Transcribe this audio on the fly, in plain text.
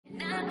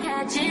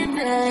Catching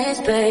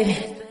feelings, baby.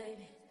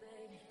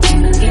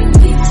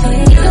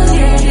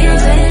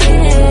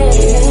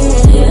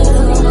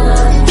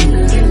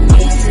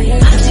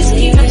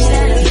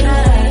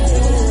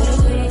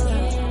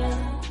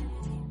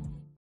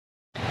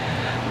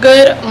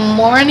 Good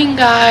morning,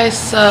 guys.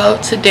 So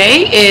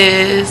today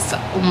is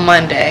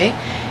Monday.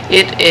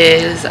 It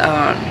is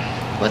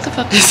what the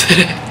fuck is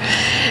it?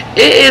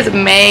 It is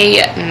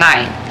May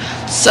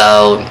 9th.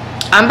 So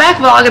I'm back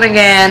vlogging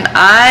again.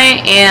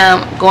 I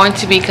am going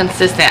to be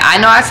consistent. I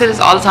know I say this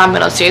all the time, but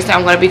no, seriously,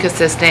 I'm going to be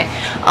consistent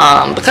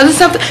because it's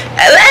something.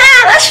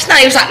 Let's just not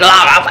even start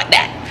vlogging like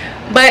that.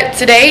 But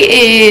today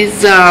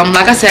is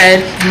like I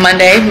said,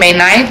 Monday, May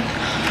 9th.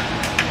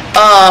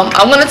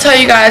 I'm gonna tell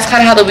you guys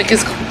kind of how the week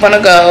is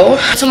gonna go.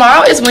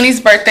 Tomorrow is Winnie's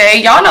birthday.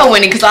 Y'all know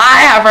Winnie because I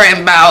have her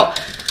in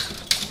about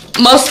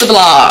most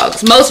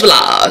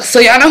vlogs. So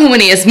y'all know who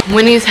Winnie is.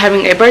 Winnie's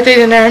having a birthday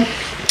dinner.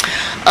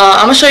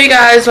 I'm gonna show you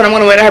guys what I'm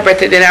gonna wear to her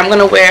birthday dinner. I'm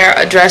gonna wear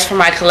a dress from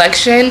my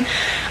collection.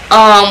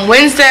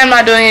 Wednesday I'm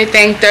not doing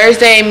anything.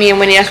 Thursday me and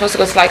Winnie are supposed to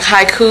go to like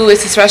Haiku.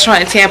 It's this restaurant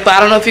in Tampa. I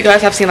don't know if you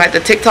guys have seen like the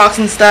TikToks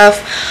and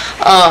stuff.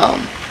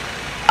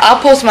 I'll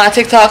post my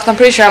TikToks. I'm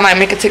pretty sure I might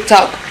make a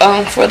TikTok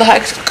for the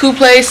Haiku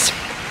place.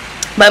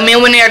 But me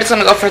and Winnie are just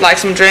gonna go for like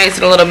some drinks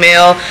and a little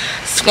meal.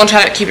 Just gonna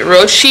try to keep it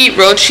real cheap,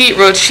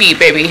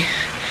 baby.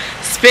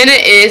 Spending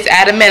is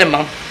at a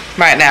minimum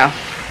right now.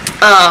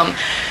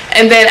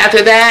 And then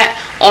after that,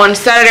 on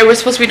Saturday we're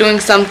supposed to be doing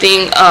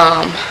something.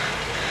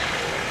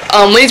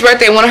 Winnie's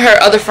birthday, one of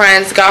her other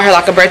friends got her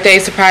like a birthday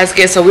surprise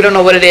gift, so we don't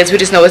know what it is. We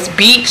just know it's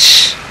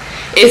beach.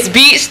 It's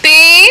beach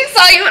things,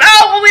 so you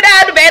know when we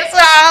down the bed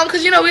song,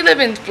 cause you know we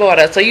live in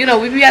Florida, so you know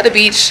we be at the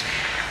beach,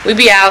 we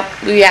be out,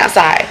 we be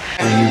outside.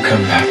 Will you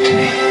come back to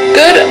me?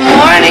 Good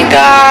morning,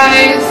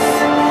 guys.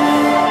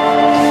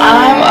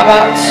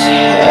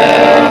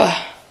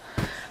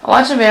 I'm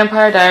watching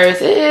Vampire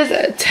Diaries. It is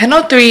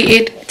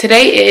 10:03.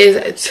 Today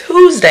is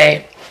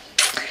Tuesday.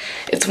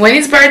 It's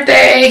Winnie's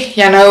birthday.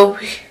 You know,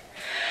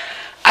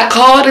 I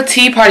called a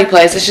tea party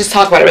place. Let's just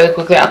talk about it really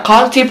quickly. I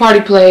called a tea party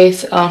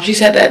place. She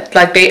said that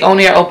like they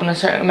only are open a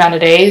certain amount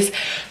of days.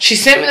 She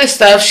sent me the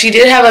stuff. She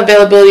did have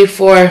availability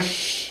for, I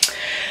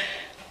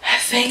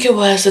think it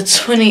was the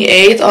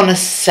 28th on a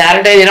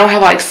Saturday. They don't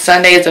have like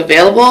Sundays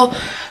available.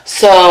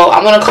 So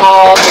I'm gonna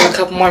call in a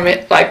couple more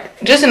minutes, like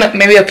just in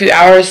maybe a few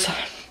hours,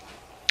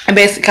 and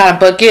basically kind of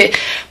book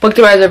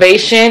the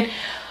reservation.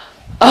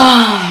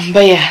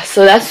 But yeah,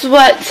 so that's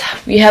what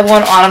we have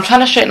going on. I'm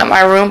trying to straighten up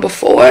my room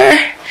before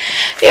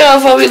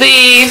we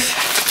leave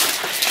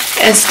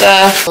and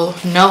stuff.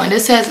 No, and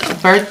it says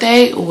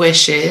birthday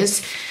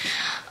wishes.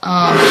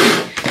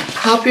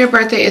 Hope your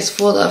birthday is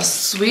full of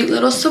sweet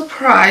little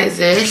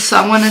surprises. So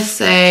I'm gonna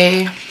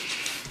say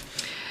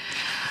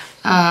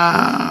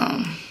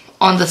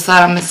on the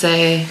side I'm gonna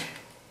say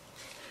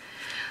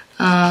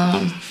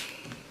I'm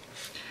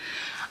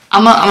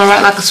gonna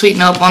write like a sweet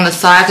note on the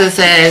side that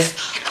says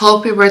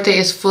hope your birthday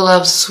is full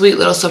of sweet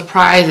little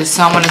surprises.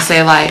 So I'm gonna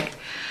say like,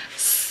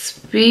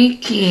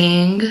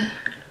 speaking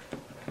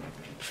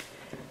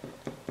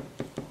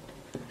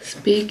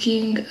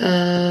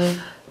of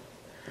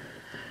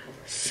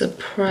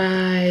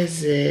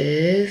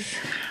surprises,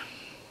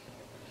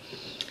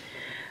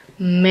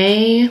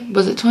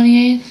 was it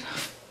 28th?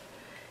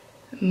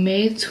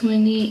 May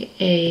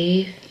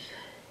 28th,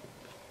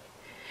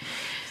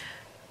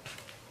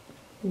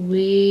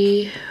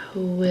 we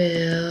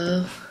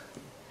will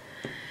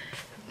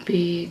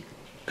be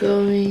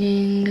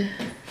going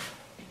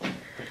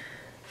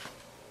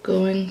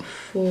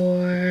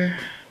for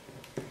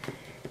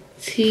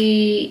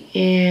tea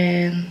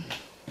and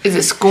is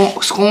it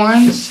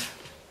scones?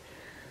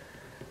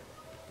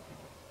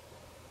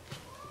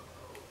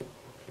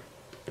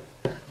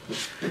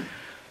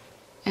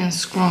 And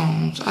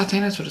scones. I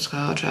think that's what it's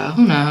called, y'all.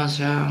 Who knows,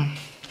 y'all?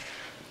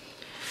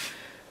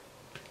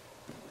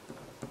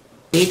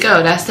 There you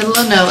go. That's the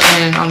little note.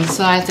 And on the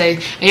side say,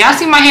 and y'all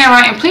see my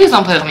handwriting, please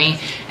don't play with me.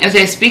 And it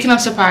says, speaking of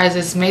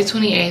surprises, May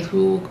 28th,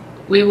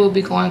 we will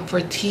be going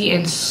for tea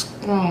and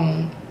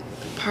scone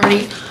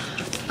party.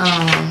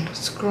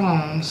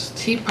 Scones.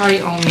 Tea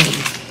party on me.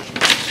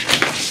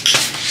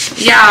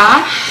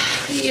 Yeah.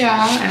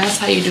 And that's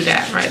how you do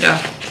that right there.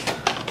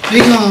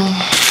 We're gonna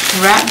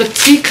wrap the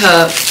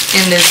teacup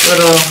in this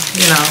little,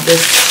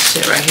 this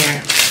shit right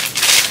here.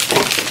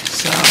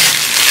 So,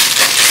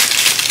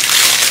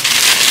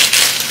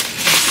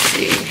 let's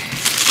see.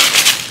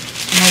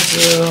 I'm gonna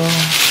do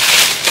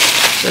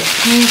the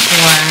pink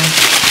one.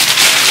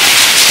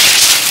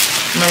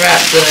 I'm gonna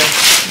wrap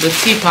the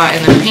teapot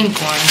in the pink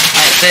one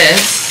like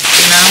this,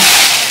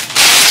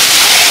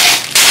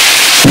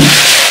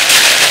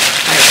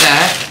 like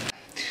that.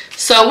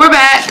 So we're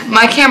back.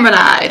 My camera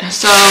died,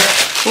 so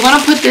we're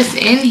gonna put this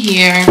in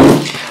here.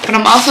 But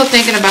I'm also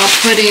thinking about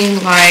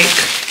putting like,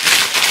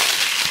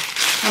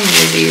 how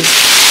many of these?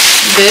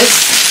 This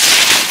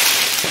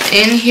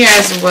in here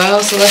as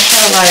well. So let's try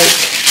to like,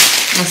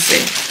 let's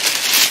see.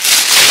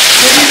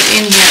 Put it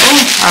in here.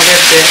 Oh, I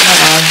ripped it.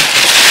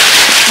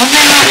 One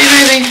thing about me,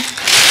 baby.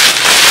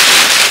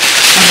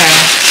 Okay,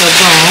 so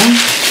boom.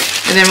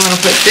 And then we're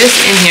gonna put this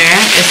in here.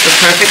 It's the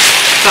perfect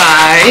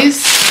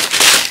size.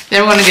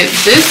 Then we're gonna get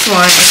this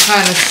one and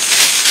kind of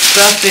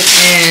stuff it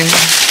in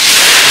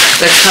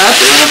the cup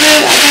a little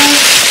bit, I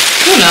guess.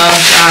 Who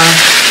knows,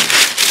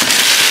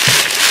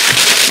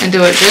 and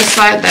do it just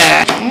like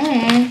that.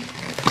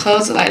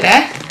 Close it like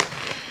that.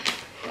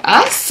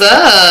 I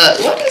suck.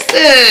 What is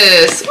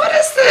this? What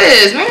is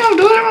this? Maybe I'm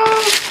doing it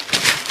wrong.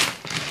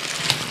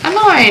 I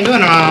know I ain't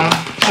doing it wrong.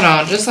 Hold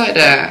on, just like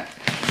that.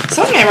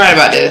 Something ain't right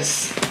about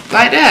this.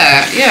 Like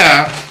that,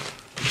 yeah.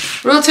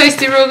 Real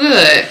tasty, real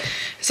good.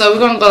 So we're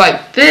gonna go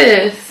like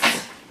this.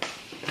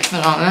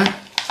 Hold on.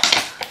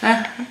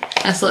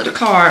 Let's look at the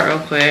card real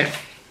quick.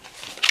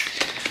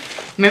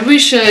 Maybe we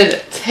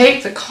should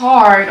tape the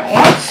card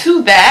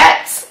onto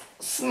that.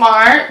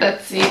 Smart.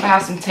 Let's see if I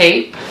have some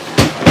tape.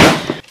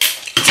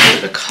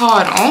 Tape the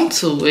card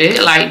onto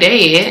it like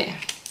that.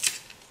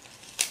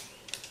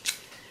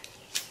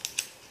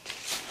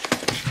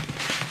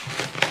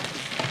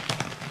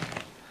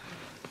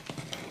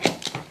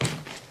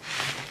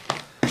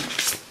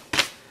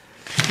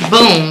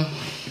 Boom,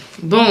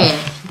 boom,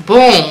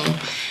 boom.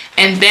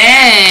 And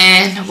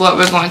then what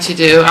we're going to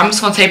do, I'm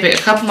just going to tape it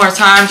a couple more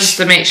times just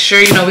to make sure,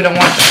 you know, we don't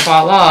want it to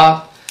fall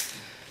off.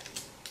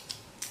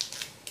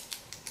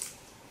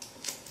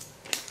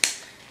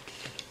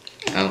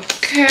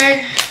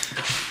 Okay,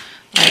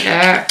 like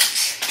that.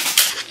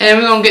 And then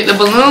we're going to get the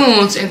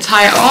balloons and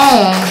tie it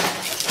on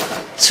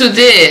to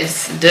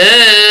this.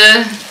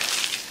 Duh.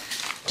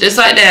 Just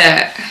like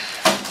that.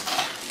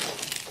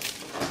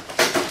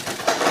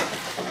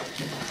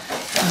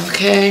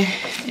 Okay,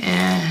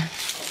 and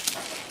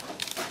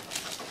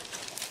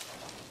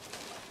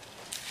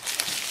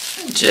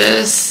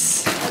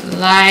just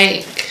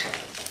like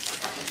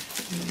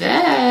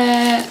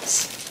that.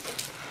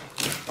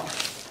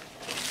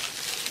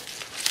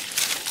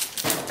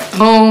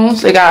 Boom,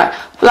 so they got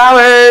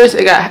flowers,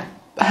 they got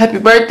happy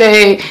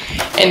birthday,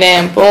 and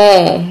then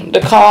boom,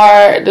 the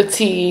card, the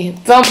tea.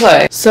 Don't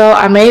play. So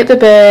I made the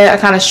bed, I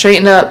kind of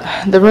straightened up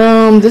the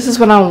room. This is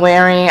what I'm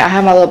wearing. I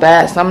have my little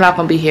bag, so I'm not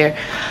gonna be here.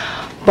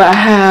 But I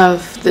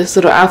have this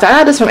little outfit. I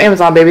got this from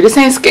Amazon, baby. This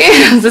ain't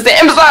Skims. This is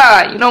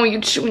Amazon. You know when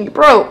you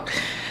broke.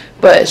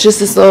 But it's just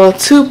this little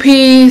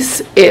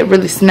two-piece. It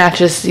really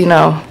snatches, you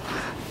know,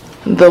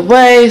 the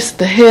waist,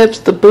 the hips,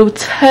 the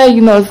boots. Hey, you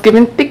know, it's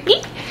giving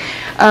Tiki.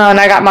 And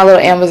I got my little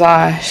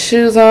Amazon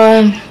shoes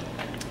on.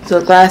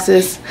 So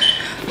glasses.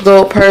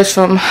 Little purse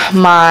from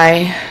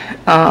my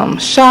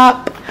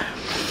shop.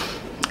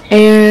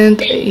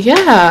 And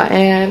yeah,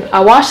 and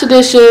I washed the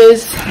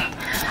dishes.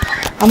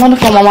 I'm on the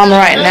phone with my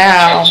mama right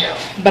now,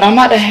 but I'm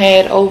about to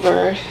head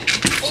over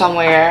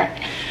somewhere.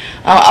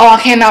 Oh, I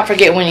cannot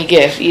forget Winnie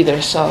gift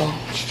either, so.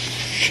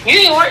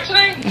 You didn't work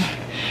today?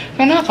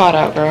 I'm not caught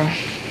out, girl.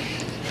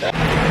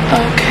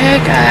 Okay,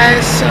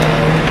 guys, so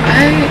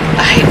I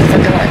hate the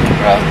fucking lighting,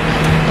 bro.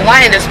 The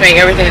lighting just make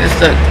everything just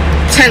look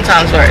 10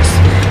 times worse.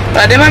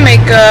 But I did my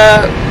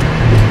makeup.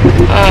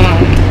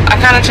 I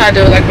kind of tried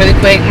to do it like really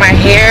quick. My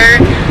hair,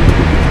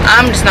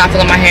 I'm just not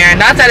feeling my hair.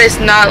 Not that it's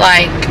not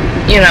like,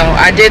 you know,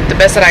 I did the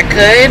best that I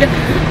could,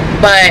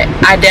 but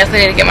I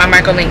definitely need to get my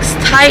micro links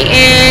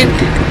tightened.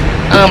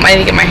 I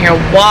need to get my hair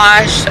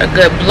washed, a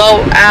good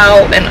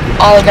blowout, and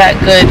all of that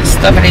good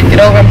stuff I need to get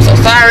over. I'm so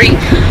sorry.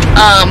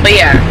 But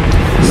yeah,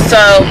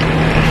 so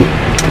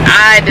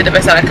I did the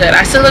best that I could.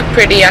 I still look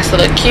pretty, I still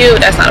look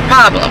cute, that's not a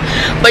problem.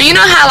 But you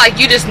know how like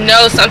you just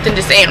know something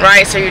just ain't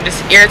right, so you're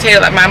just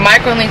irritated. Like my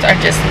micro links are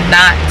just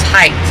not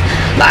tight.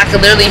 Like I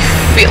could literally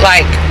feel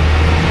like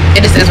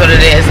it just is what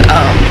it is.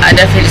 I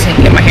definitely just need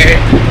to get my hair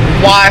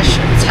washed,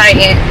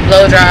 tightened,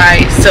 blow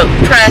dry, silk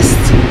pressed.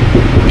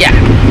 Yeah.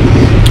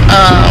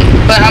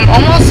 But I'm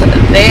almost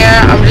there.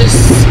 I'm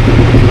just,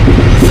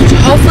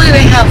 hopefully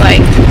they have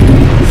like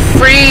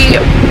free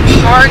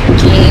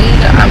parking.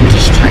 I'm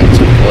just trying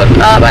to pull it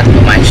up. I have to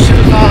put my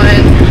shoes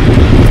on.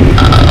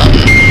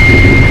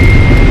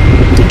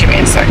 Give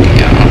me a second,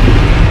 y'all.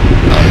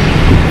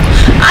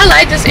 I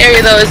like this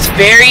area though. It's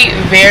very,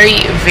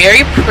 very,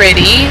 very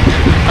pretty.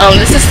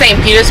 This is St.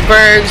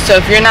 Petersburg,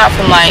 so if you're not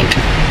from like,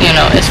 you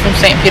know, it's from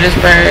St.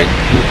 Petersburg.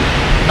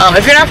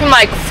 If you're not from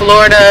like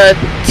Florida,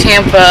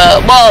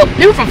 Tampa, well,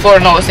 people from Florida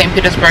know what St.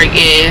 Petersburg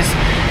is.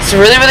 It's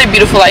really, really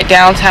beautiful, like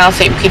downtown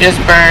St.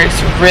 Petersburg. It's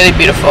really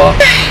beautiful.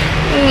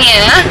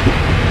 Yeah.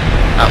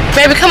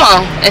 Baby, come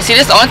on. And see,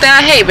 this is the only thing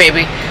I hate,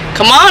 baby.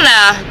 Come on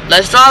now.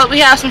 Let's draw that we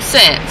have some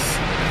sense.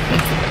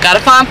 Gotta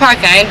find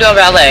parking. I ain't doing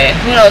valet.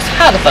 Who knows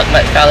how the fuck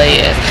much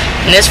valet is.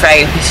 And this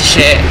raggedy piece of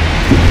shit.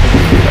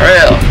 For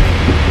real.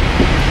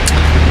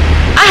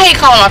 I hate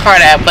calling my car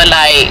that, but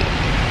like,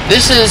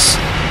 this is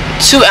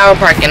 2-hour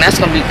parking. That's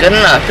gonna be good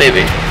enough,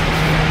 baby.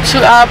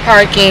 2-hour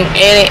parking,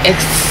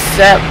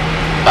 except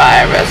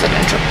by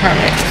residential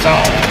permit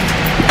zone.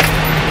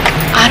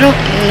 I don't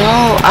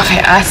know. Okay,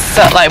 I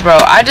suck. Like, bro,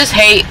 I just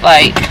hate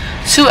like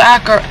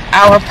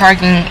 2-hour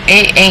parking,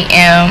 8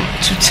 a.m.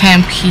 to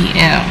 10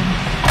 p.m.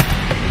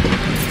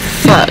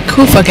 Fuck,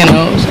 who fucking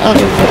knows? I don't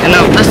even fucking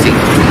know. Let's see.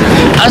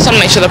 I just want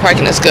to make sure the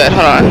parking is good.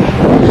 Hold on.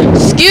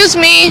 Excuse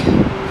me.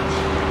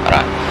 Hold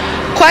on.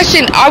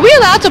 Question, are we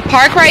allowed to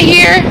park right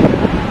here?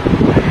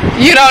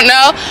 You don't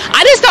know?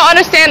 I just don't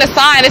understand the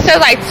sign. It says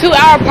like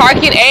 2-hour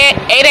parking, 8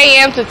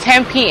 a.m. to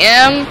 10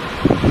 p.m.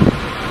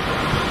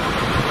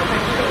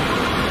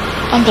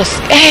 I'm just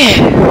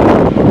scared.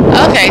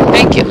 Okay,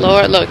 thank you,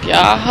 Lord. Look,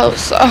 y'all, I hope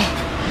so.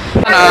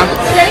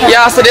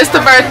 Y'all, so this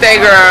the birthday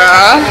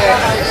girl.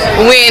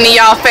 Winnie,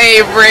 y'all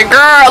favorite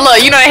girl.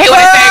 Look, you know they hate when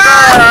they say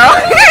girl.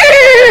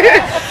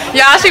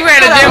 Y'all, she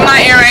wearing a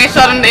Gemini earring.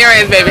 Show them the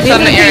earrings, baby. Show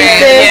them the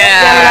earrings.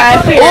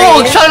 Yeah.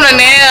 Ooh, show them the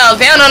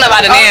nails. They don't know nothing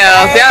about the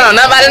nails. They don't know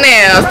nothing about the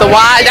nails. The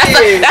wide.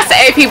 That's the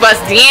AP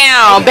bust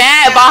down.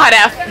 Bad bought her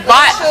that.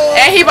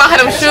 And he bought her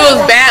them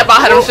shoes. Bad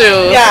bought her them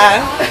shoes.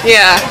 Yeah.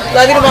 Yeah.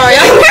 Love you tomorrow.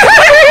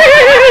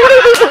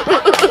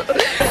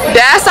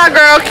 That's our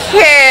girl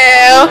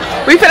Kel.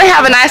 We finna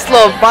have a nice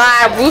little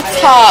vibe,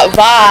 rooftop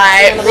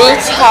vibe.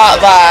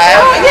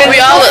 We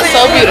all look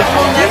so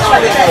beautiful.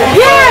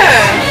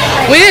 Yeah.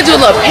 We need to do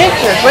a little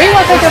pictures. Where you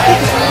want to take your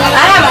pictures?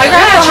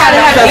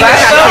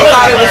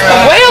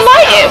 Where your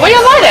light at? Where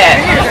your light at?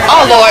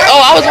 Oh Lord.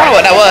 Oh, I was wondering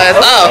what that was.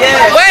 Oh.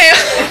 Where?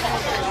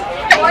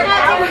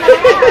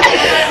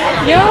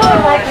 Yo.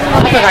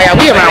 I forgot y'all.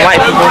 We around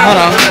white people. Hold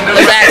on.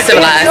 Let's act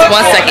civilized. 1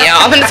 second, y'all.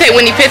 I'm gonna take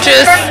Winnie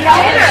pictures,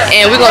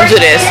 and we're gonna do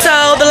this.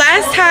 So the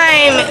last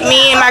time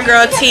me and my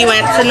girl T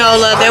went to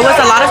NOLA, there was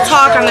a lot of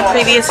talk on the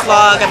previous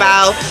vlog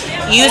about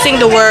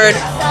using the word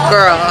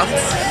girl.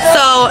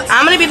 So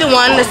I'm gonna be the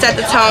one to set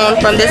the tone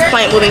from this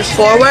point moving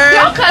forward.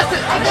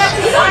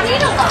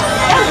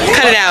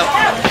 Cut it out.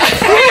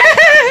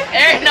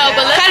 No,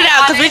 but cut it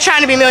out because we're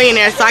trying to be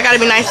millionaires, so I gotta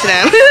be nice to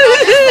them.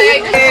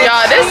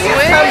 Y'all, this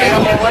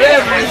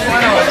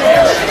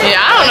yeah,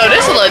 I don't know.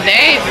 This is a little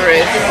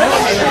dangerous.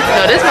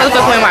 No, this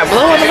motherfucker might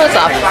blow one of us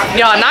off.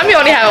 Y'all, Nami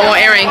only having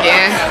one earring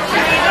in.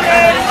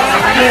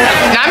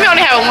 Nami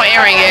only having one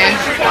earring in.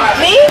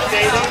 Me?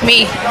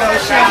 Me.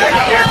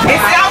 It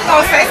sounds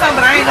gonna say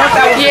something, but I ain't know if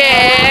that was.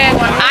 Yeah,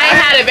 I ain't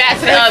had it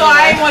back to the other So one.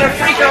 I ain't want to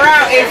freak her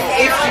out if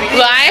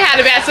Well, I ain't had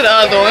it back to the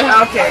other one.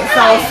 Okay,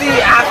 so see,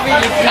 I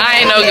figured.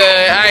 I ain't no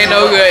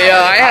good,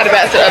 y'all. I ain't had it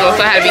back to the other one,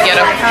 so I had to be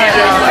ghetto.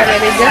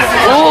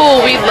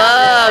 Ooh, we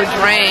love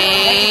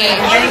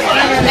drinks.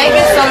 Thank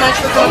you so much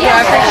for coming here.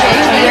 I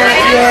appreciate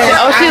you.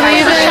 Oh, she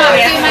leaving?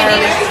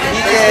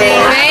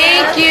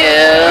 Thank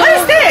you. What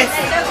is this?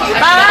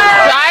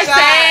 Drive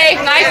safe.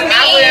 Nice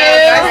meeting you.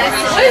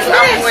 What is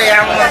this?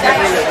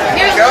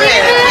 Go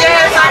ahead.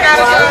 Yes, I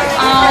gotta go.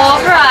 All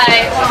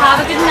right.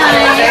 Have a good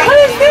night. What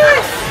is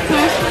this?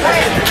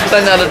 It's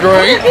another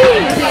drink.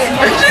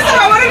 Just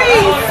what are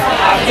these?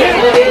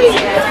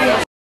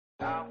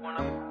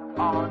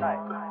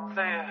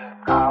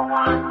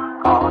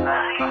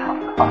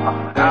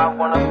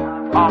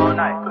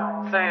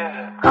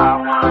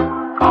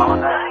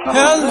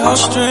 Hello,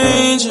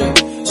 stranger.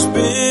 It's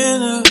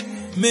been a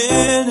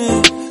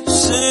minute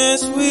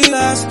since we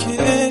last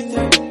kicked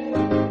it.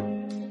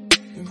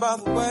 And by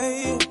the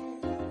way,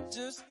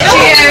 just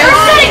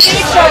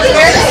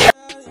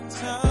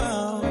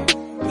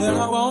and I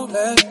won't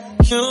let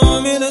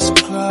cumulus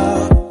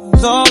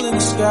clouds all in the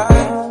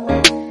sky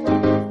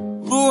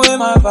ruin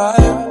my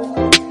vibe.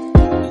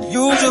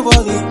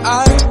 Usually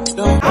I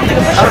don't.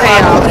 Okay,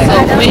 y'all. So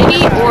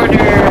Winnie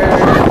ordered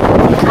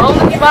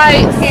boneless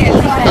bites,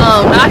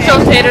 nacho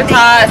tater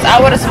tots. I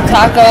ordered some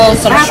tacos,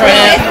 some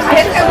shrimp.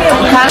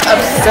 I'm kind of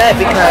upset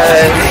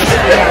because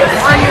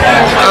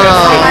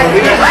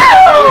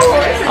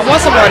I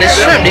want some more of this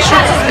shrimp. This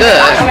shrimp is good.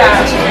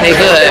 They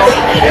good.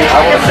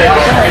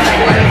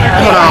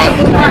 Hold on.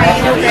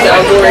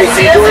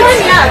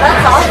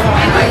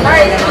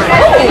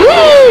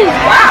 Woo!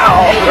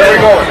 Wow. Where we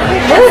going?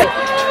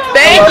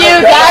 Thank you,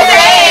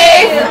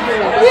 guys.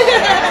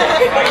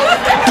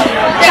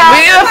 We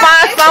need to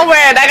find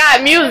somewhere that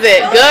got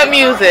music, good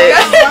music.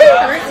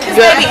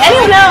 Good.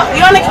 Anyone know?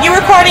 You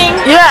recording?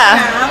 Yeah.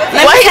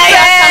 Let What me he tell you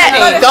said?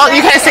 something. Don't,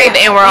 you can't say the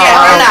N word.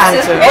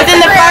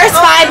 Within the first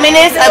 5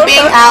 minutes of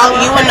being out,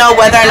 you will know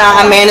whether or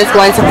not a man is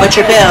going to foot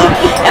your bill.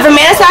 If a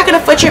man is not going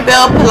to foot your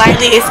bill,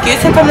 politely excuse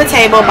him from the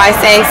table by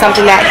saying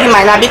something that he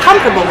might not be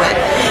comfortable with.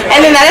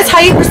 And then that is how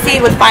you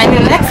proceed with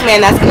finding the next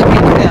man that's going to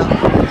foot your bill.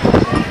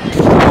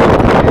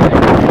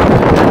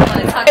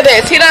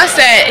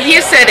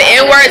 He said the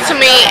N word to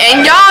me,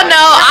 and y'all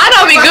know I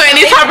don't be good in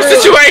these type of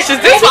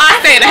situations. This is why I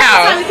stay in the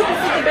house.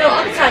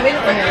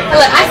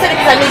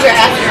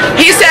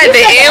 He said the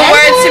N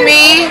word to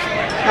me.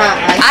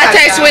 I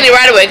text Winnie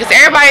right away because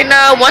everybody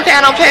know one thing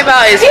I don't play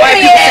about is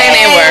white people saying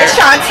the N word.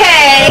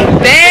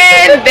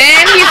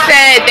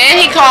 Then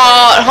he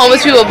called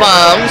homeless people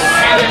bums.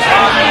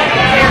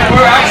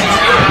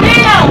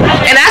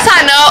 And that's how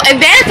I know. And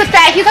then it's the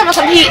fact he's talking about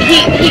something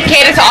he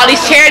caters to all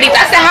these charities.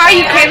 I said, how are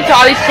you catering to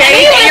all these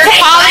charities and you're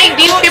calling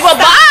these people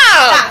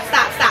bums?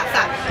 Stop.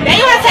 Now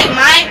you want to take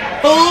my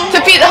food To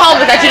feed the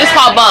homeless that you just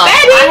called bums.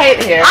 Baby, I hate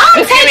it here. I'll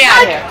Just get me take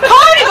out my of here.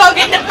 car to go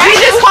get the You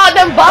just called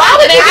them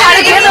bums and they trying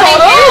to get them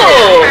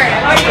food.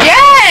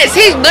 Yes,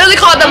 he literally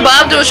called them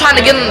bums and was trying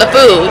to get them the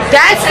food.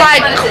 That's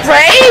like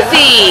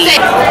crazy.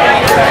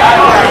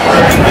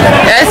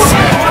 That's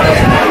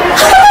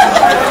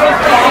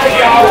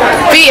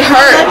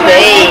hurt,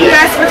 babe. You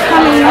guys for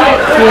coming.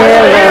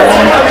 Yeah, well.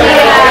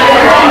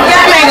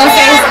 I ain't gonna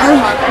say it's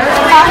rude.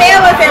 Her hair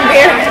was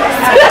embarrassed.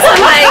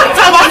 Like,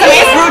 talk about some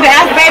it's rude to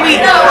ask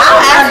baby. I'll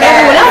ask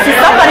everyone else if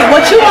somebody,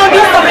 what you wanna do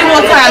something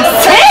more times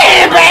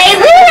 10,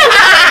 baby.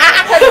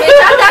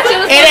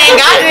 It ain't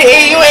got it.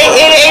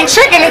 It ain't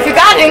tricking if you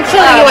got it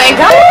until you ain't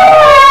got it.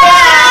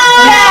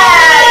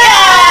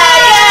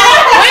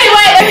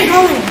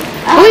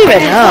 Who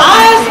even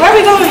knows? Where are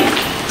we going?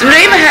 Do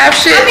they even have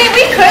shit? I mean,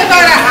 we could go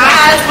to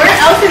Oz. Where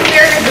else is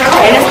there to go?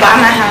 And it's by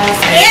my house.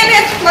 And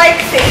it's like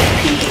 6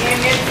 p.m.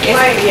 It's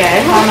like, Yeah,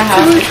 it's by my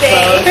house.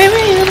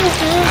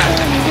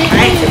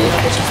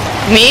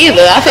 Me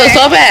either. I feel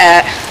so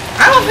bad.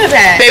 I don't feel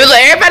bad. Baby, look,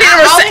 everybody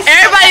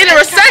in a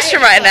recession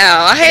right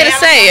now. I hate to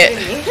say it.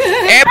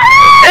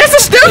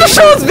 Them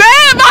shoes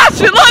bad about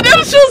you. Look,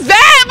 them shoes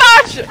bad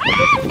about you.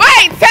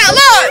 Wait,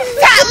 look.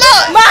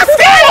 My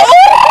skin.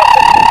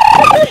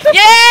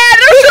 Yeah,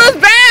 them shoes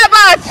bad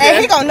about you.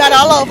 Hey, he gonna nut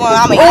all over.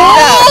 I mean,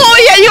 Oh,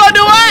 yeah, you gonna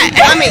do what?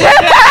 I mean,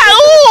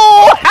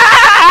 Ooh.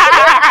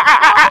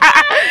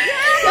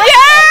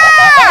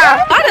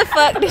 Yeah. Why the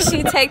fuck did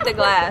she take the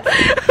glass?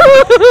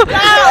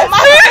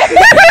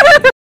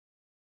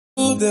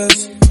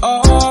 This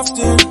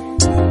often,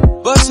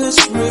 but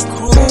since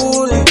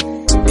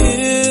recruiting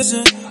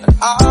isn't an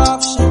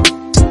option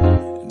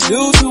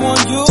due to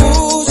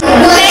unused rain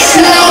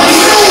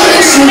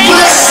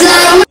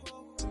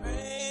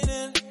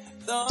and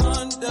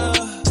thunder,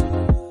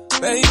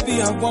 baby,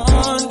 I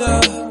wonder,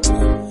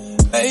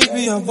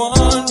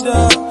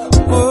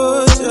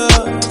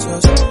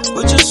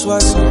 would you just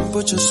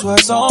put your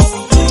sweats on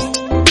for me?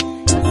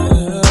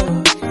 Yeah.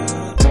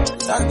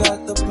 I got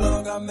the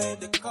plug, I made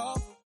the call.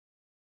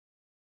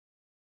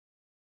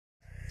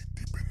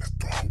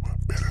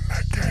 Better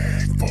not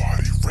gag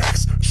 40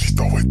 racks. She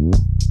throw it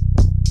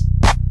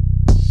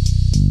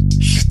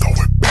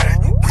back.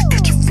 We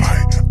get your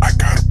flight. I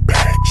got a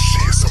bag. She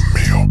is a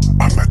meal.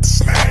 I'm at the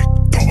snack.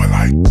 Throw it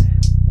like.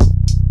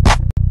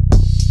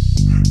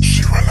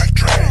 She run like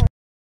drag.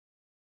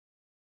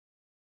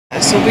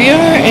 So we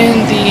are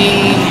in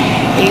the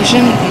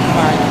Asian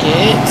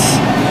market.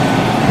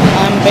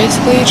 I'm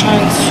basically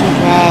trying to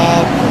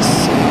grab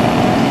some.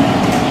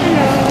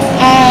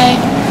 Hi.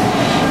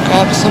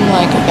 Grab some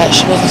like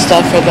vegetables and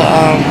stuff for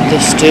the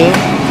stew.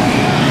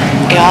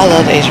 Yeah, I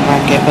love the Asian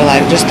market, but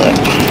like just look,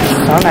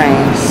 so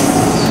nice.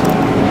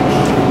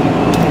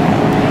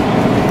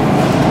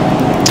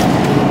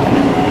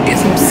 Get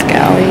some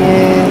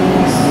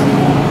scallions.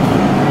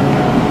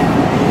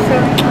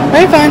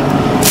 Very fun.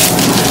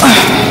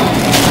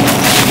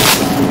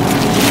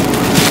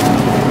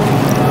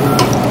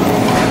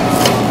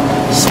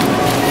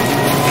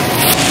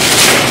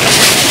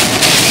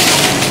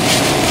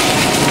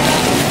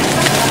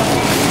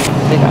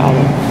 They got all of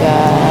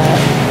that.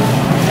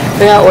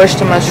 They got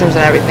oyster mushrooms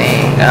and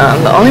everything.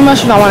 The only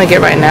mushrooms I want to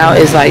get right now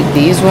is like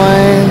these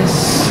ones.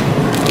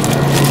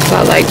 So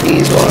I like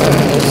these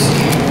ones.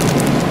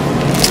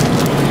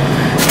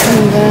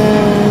 And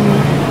then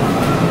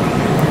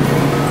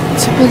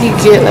typically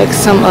get like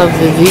some of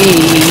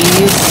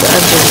these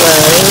as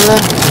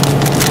well.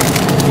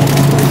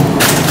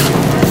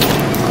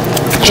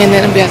 And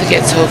then we have to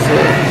get tofu.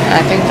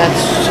 I think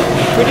that's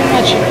pretty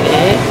much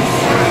it.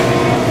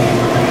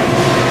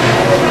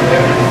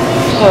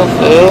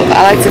 Tofu.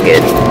 I like to get,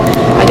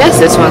 I guess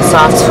this one's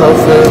soft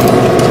tofu.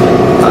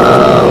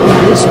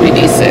 This would be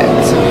decent.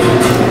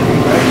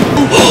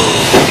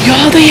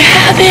 Y'all, they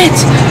have it!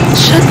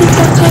 Shut the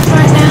fuck up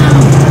right now.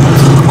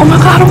 Oh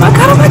my god, oh my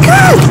god, oh my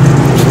god!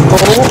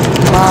 Oh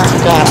my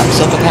god, I'm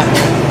so fucking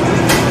happy.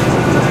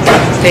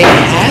 They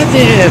have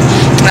it.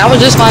 And I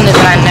was just finding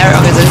that I never,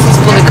 okay, so this is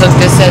fully cooked.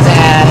 This says it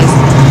has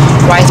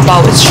rice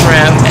ball with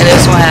shrimp, and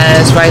this one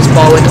has rice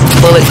ball with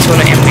bullet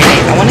tuna and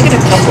mayonnaise. I want to get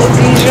a couple of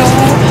these, y'all.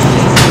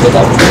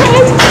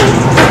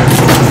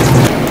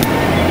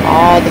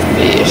 All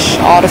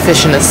the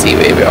fish in the sea,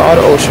 baby, all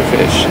the ocean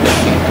fish.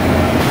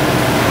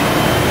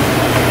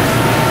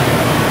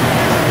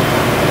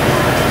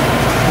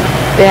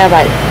 They have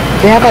like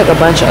a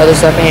bunch of other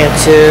stuff in here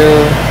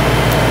too.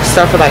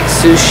 Stuff for like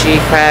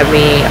sushi, crab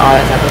meat, all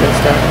that type of good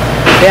stuff.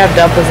 They have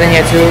dumplings in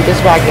here too. This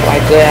is where I get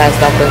like good ass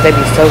dumplings. They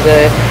be so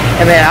good.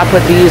 And then I put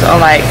these on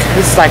like,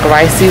 this is like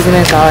rice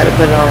seasoning, so I like to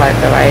put it on like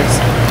the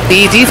rice.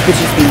 These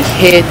bitches be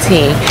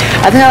hitting.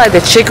 I think I like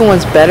the chicken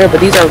ones better,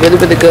 but these are really,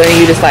 really good, and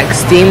you just like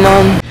steam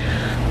them.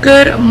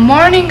 Good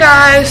morning,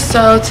 guys.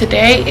 So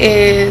today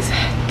is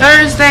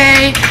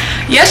Thursday.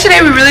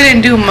 Yesterday we really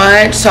didn't do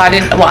much, so I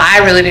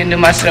really didn't do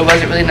much, so there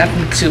wasn't really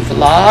nothing to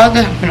vlog.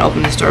 I'm gonna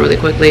open this door really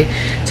quickly,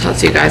 talk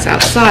to you guys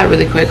outside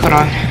really quick. Hold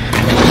on.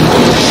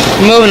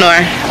 Moving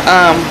on.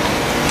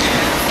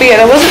 But yeah,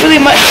 there wasn't really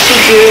much to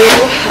do.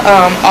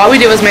 All we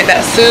did was make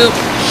that soup.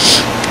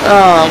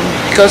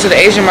 Go to the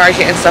Asian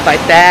market and stuff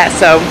like that.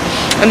 So,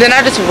 and then I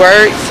just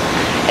worked,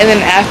 and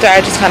then after I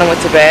just kind of went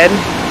to bed.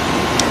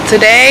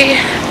 Today,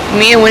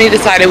 me and Winnie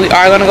decided we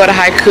are gonna go to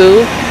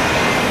Haiku.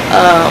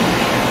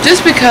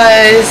 Just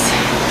because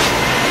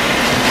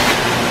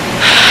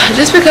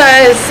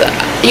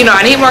you know,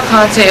 I need more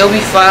content. It'll be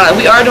fun. Like,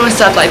 we are doing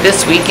stuff like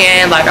this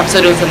weekend. Like, I'm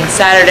still doing something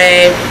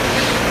Saturday.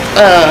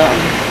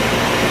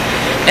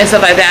 And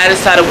stuff like that. I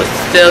decided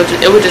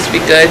it would just be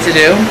good to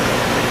do.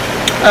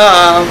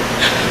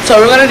 So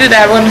we're gonna do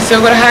that. We're gonna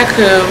still go to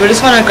Haiku. We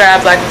just wanna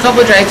grab like a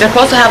couple drinks. They're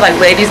supposed to have like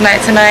ladies'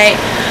 night tonight.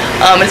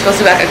 It's supposed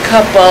to be like a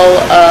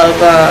couple of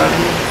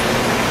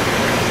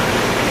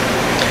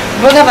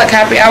we're gonna have like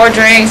happy hour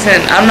drinks, and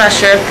I'm not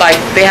sure if like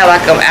they have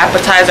like an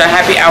appetizer,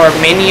 happy hour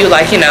menu,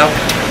 like, you know,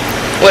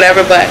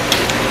 whatever. But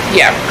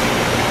yeah,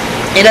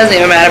 it doesn't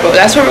even matter. But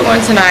that's where we're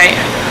going tonight.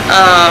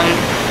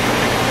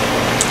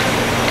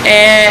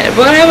 And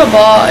we're gonna have a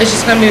ball. It's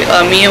just gonna be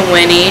me and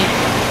Winnie.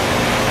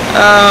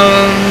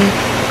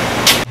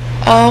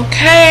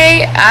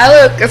 Okay, I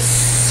look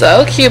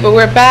so cute, but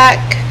we're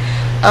back.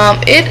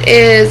 It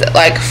is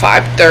like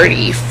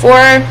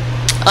 5:34.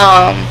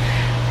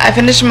 I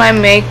finished my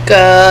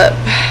makeup.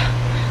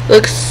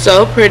 Looks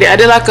so pretty. I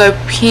did like a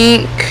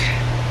pink.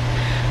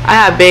 I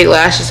have big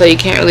lashes, so you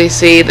can't really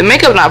see. The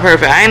makeup not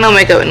perfect. I ain't no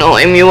makeup no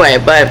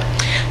MUA, but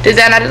did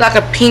that. I did like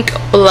a pink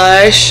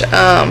blush,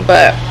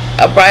 but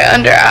a bright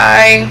under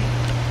eye.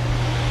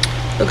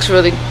 Looks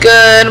really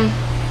good.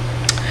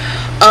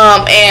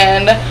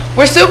 And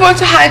we're still going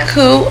to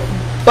Haiku,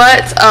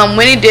 but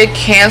Winnie did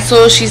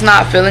cancel. She's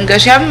not feeling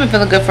good. She hasn't been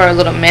feeling good for a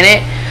little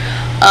minute.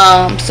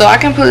 So I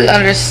completely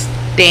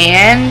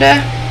understand.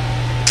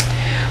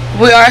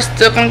 We are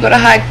still gonna go to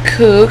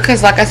Haiku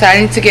because, like I said,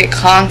 I need to get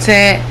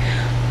content.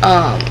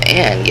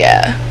 And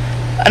yeah,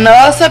 and all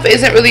that stuff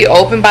isn't really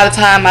open by the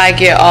time I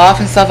get off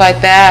and stuff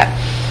like that.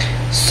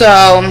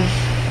 So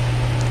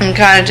it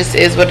kind of just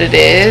is what it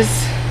is.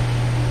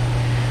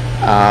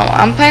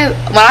 I'm playing,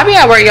 when I be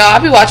at work, y'all, I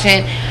be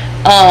watching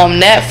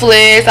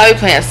Netflix. I be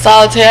playing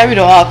solitaire. I be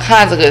doing all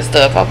kinds of good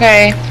stuff,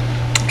 okay?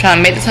 I'm trying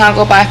to make the time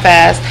go by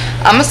fast.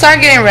 I'm gonna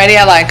start getting ready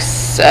at like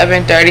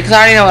 7:30 because I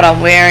already know what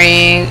I'm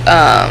wearing.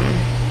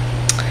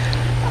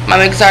 My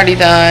makeup's already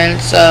done,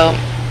 so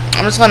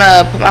I'm just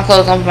gonna put my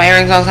clothes on, put my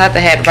earrings on, so I have to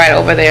head right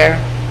over there.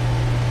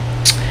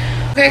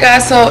 Okay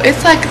guys, so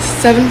it's like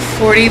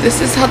 7:40.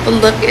 This is how the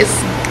look is.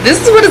 This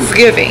is what it's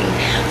giving.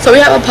 So we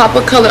have a pop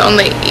of color on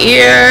the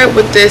ear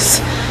with this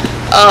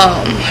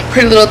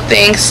pretty little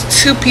things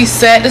 2-piece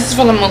set. This is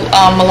from the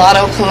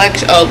mulatto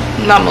collection. Oh,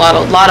 not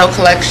mulatto, lotto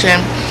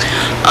collection.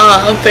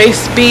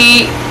 Face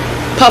beat,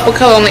 pop of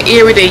color on the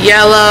ear. We did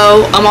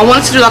yellow. I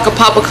wanted to do like a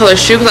pop of color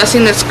shoe because I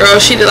seen this girl.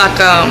 She did like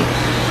an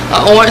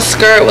orange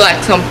skirt with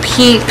like some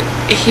pink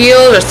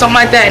heels or something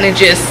like that, and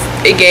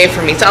it gave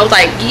for me. So I was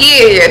like,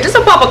 yeah, just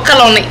a pop of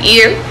color on the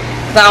ear.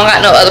 Cause I don't got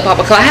no other pop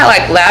of color. I had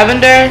like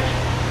lavender.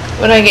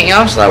 When I get y'all,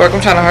 I'm still at work.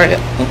 I'm trying to hurry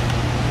up.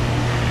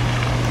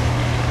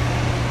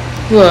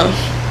 Whoa.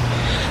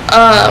 I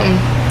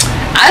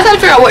just had to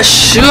figure out what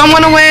shoe I'm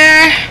gonna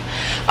wear.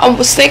 I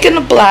was thinking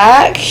the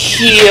black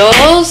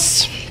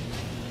heels.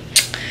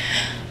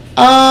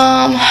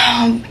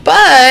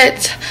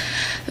 But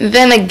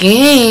then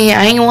again,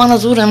 I ain't wanna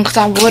do them because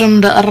I wore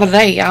them the other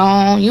day,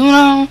 y'all. You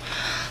know.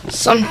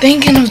 So I'm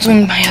thinking of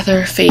doing my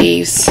other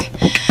faves,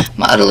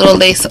 my other little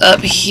lace up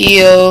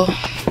heel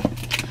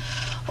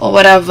or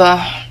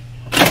whatever.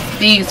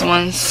 These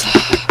ones,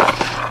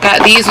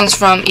 got these ones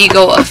from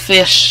Ego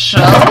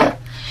Official.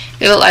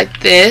 They look like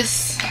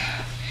this.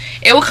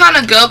 It will kind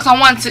of go because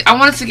I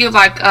wanted to give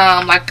like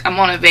I'm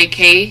on a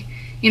vacay,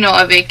 you know,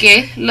 a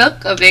vacay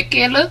look.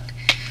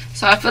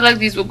 So I feel like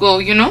these will go,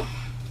 you know,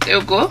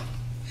 they'll go.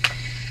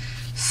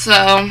 So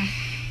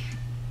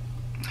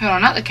hold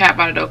on, not the cat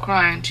by the door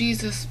crying.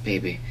 Jesus,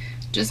 baby,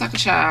 just like a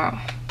child.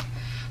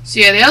 So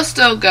yeah, they'll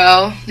still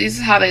go. These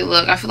is how they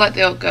look. I feel like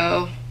they'll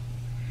go,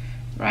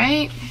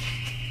 right?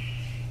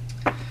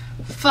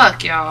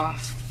 Fuck, y'all.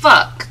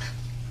 Fuck.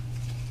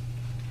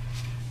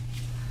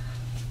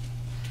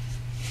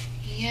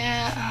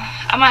 Yeah,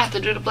 I might have to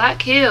do the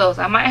black heels.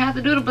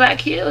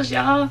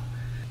 Y'all.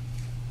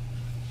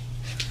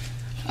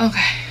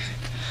 Okay.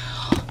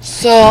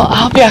 So, I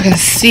hope y'all can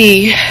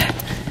see.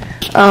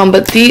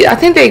 But these, I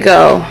think they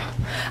go.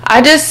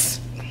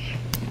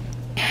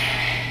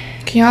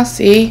 Can y'all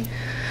see?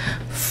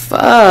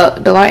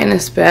 Fuck, the lighting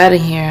is bad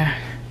in here.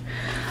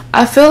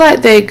 I feel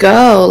like they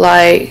go,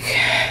 like...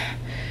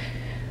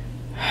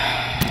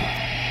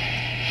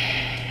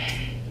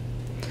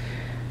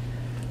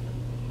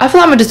 I feel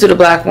like I'm gonna just do the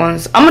black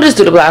ones.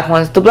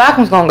 The black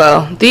ones gonna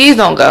go. These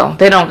don't go.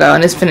 They don't go,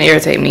 and it's finna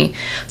irritate me.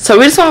 So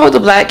we just gonna go with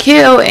the black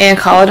heel and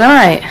call it a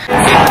night.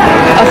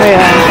 Okay,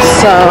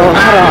 so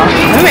hold on.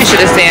 Let me make sure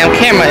this damn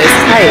camera is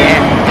tight.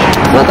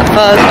 What the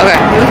fuck? Okay.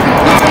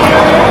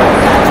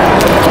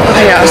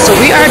 Okay, y'all. So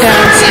we are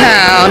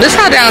downtown. This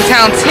is how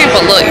downtown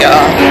Tampa look,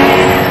 y'all.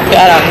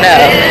 Y'all don't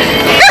know.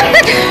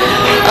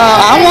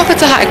 I'm walking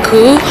to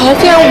Haiku.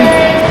 Hopefully I'm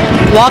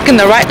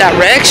walking the right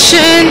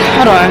direction.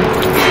 Hold on.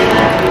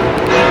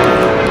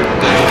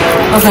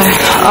 Okay,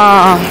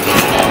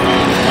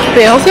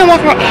 but yeah, hopefully I'm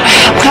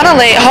kind of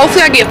late.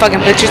 Hopefully I get fucking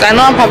pictures. I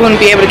know I'm probably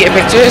gonna be able to get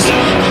pictures,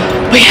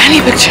 but yeah, I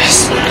need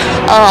pictures.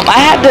 I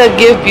had to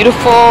give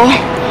Beautiful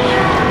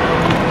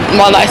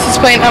my license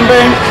plate number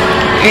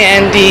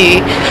and the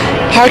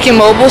parking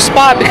mobile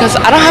spot because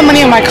I don't have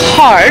money on my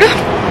card.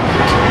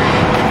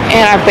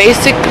 And I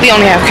basically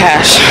only have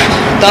cash.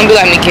 Don't be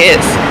like me,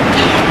 kids.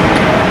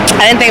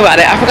 I didn't think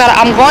about it. I forgot.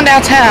 I'm going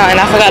downtown and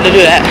I forgot to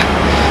do that.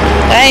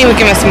 I ain't even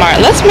giving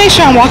smart. Let's make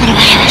sure I'm walking the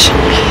right direction.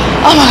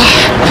 Oh my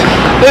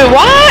god. Wait,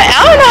 why?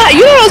 I don't know.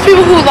 You know those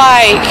people who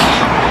like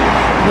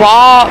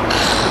walk.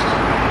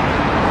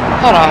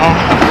 Hold on.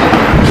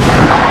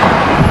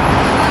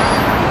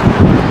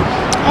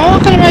 I'm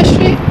walking the right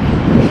street.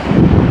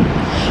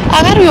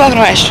 I gotta be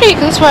walking the right street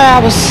because that's where I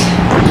was.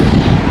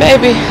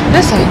 Baby,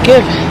 this ain't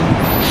giving.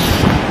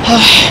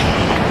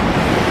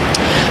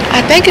 I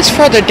think it's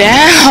further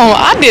down.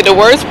 I did the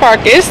worst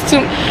parking.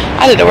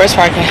 I did the worst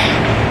parking.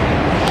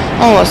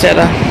 Almost there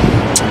though.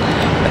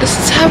 But this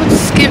is how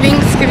it's giving.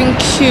 It's giving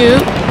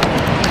cute.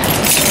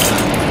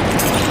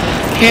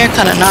 Hair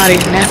kind of naughty,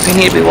 nappy,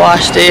 need to be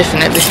washed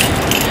definitely.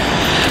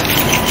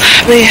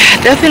 But yeah,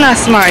 definitely not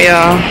smart,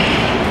 y'all.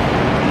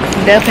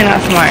 Definitely not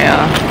smart,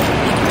 y'all.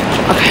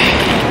 Okay.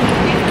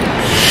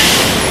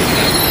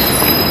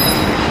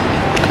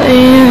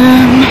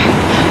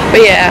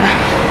 But yeah.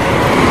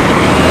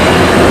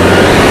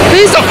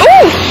 Please don't.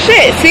 Oh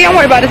shit! See, I'm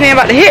worried about this man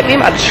about to hit me.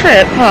 I'm about to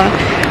trip, huh?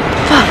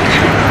 Fuck.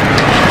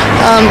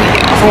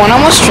 For one, I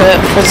almost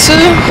tripped. For two,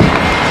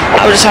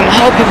 I was just trying to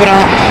help people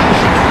don't.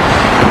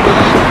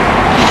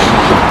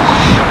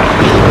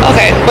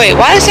 Okay, wait.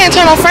 Why is it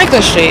turn on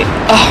Franklin Street?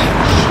 Oh,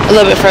 a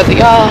little bit further,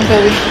 y'all,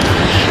 baby.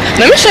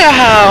 Let me show you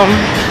how.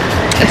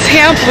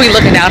 Tampa, we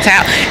looking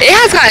downtown. It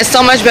has gotten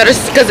so much better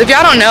because if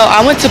y'all don't know,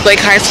 I went to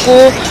Blake High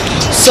School.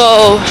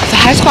 So the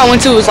high school I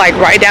went to was like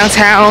right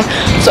downtown.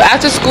 So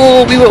after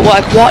school, we would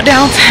like walk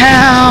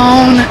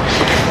downtown,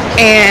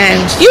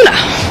 and you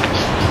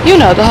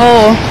know the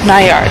whole 9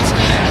 yards.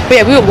 But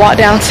yeah, we would walk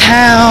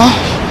downtown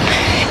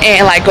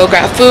and like go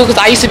grab food because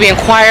I used to be in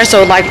choir.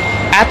 So like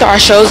after our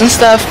shows and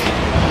stuff,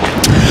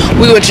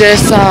 we would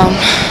just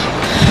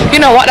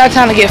walk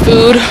downtown to get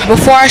food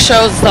before our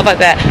shows and stuff like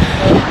that.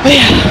 But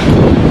yeah.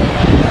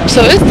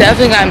 So it's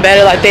definitely gotten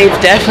better. Like they've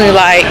definitely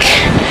like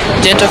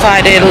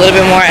gentrified it a little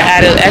bit more,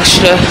 added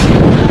extra,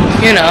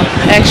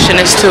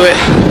 extraness to it.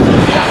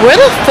 Where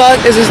the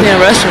fuck is this new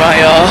restaurant,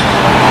 y'all?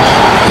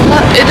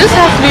 It just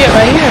has to be it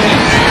right here.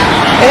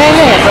 It ain't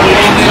it.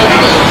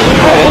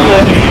 Where is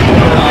it?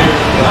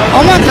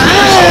 Oh my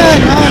god!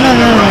 No.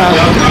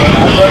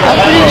 I'm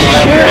pretty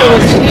sure it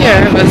was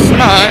here, but it's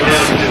not.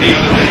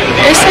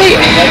 It's like,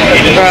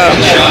 bro.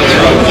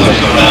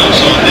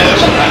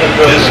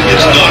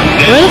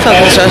 Where the fuck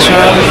is this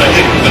restaurant?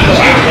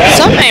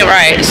 Something ain't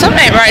right.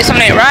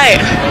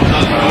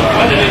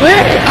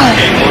 Where? Oh,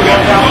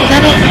 is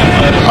that it?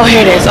 Oh,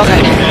 here it is.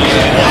 Okay.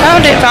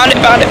 Found it.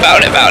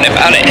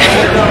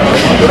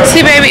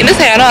 See, baby, this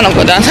ain't I don't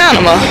go downtown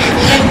no more.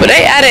 But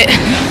they added.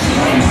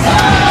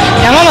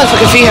 Yeah, my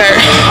motherfucking feet hurt.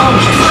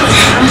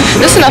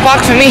 This is enough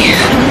walk for me.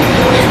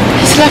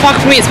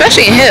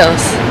 Especially in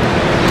heels.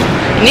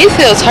 And these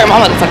heels hurt my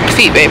motherfucking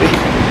feet, baby.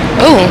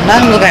 Ooh,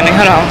 not even look at me.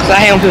 Hold on, because I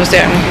hate when people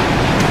stare at me.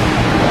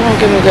 Don't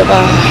give me a good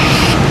vibe.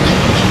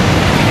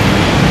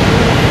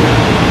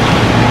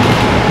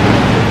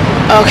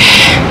 Okay.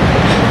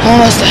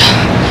 Almost there.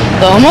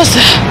 Almost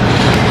there.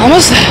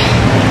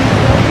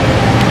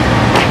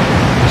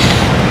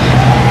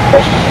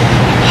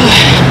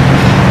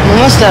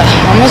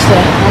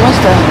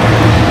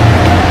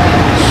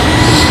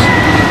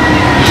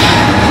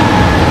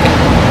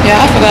 Yeah,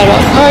 I forgot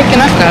about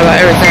parking. I forgot about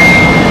everything.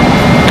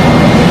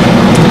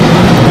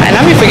 And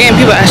I be forgetting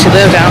people actually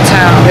live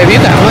downtown. Baby,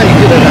 you got money,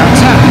 you live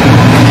downtown.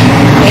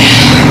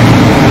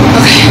 Yeah.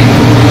 Okay.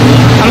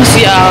 I'm gonna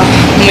see y'all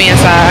when we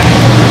inside.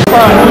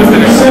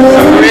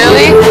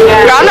 Really?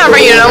 Yeah. Girl, I'm not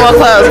bringing you no more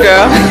clothes,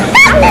 girl.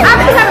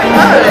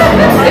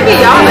 It be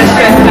y'all that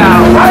stressed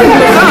out.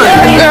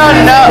 Girl,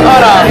 no,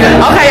 hold on.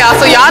 Okay, y'all,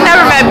 so y'all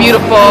never met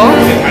Beautiful.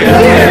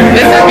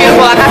 This is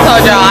Beautiful, like I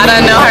told y'all. I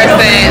done know her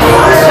since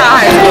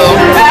high school.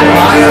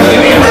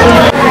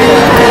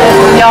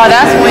 Y'all,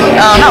 that's Winnie,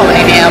 not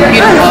Winnie, damn,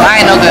 Beautiful.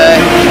 I ain't no good.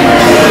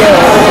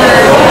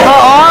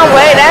 Oh,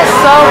 wait, that's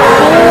so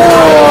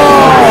cool.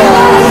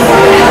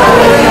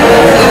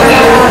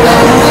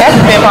 That's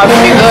been probably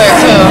be good,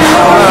 too.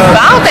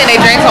 But I don't think they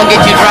drinks gonna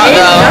get you drunk,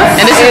 though.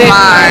 And this is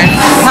mine.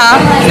 Huh?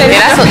 Yeah,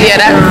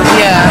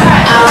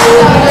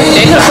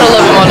 They could put a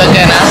little bit more look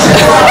in there.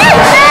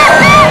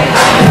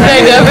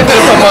 They definitely could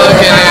have put more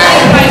look in there.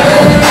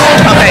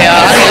 Okay,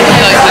 y'all. I need to do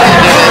this.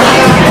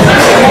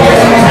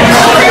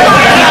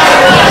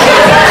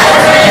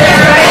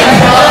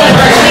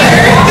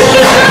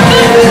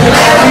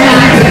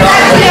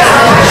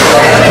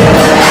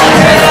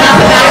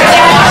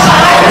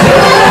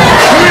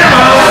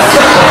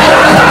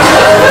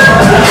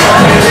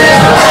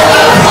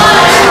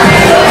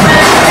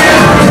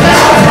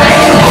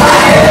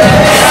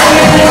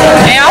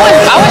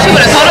 I wish you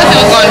would have told us it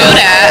was going to do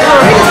that.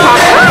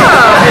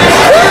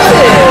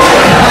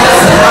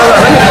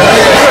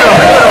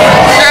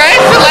 Girl,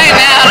 it's too late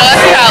now.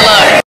 Let's see how it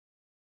looks.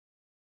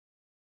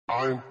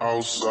 I'm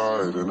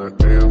outside in an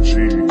AMG,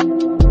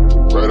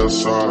 right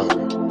outside,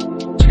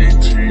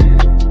 TT,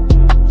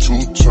 2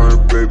 Two-turn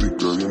baby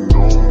girl, you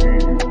know me.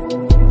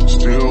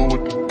 Still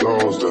with the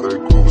dogs that I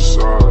grew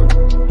beside.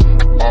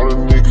 All the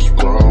niggas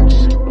round me,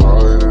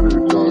 right and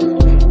they die.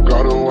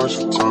 Gotta watch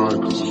the time,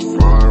 cause it's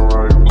flying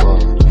right by.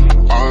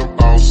 I'm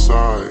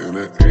outside in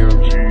an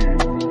AMG,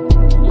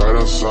 right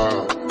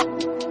outside,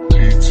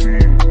 PT.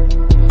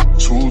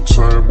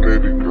 Two-turn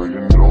baby girl,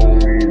 you know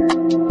me.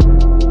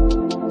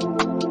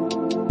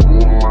 Who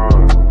am I?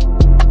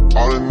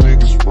 All the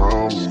niggas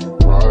round me,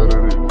 right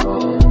and they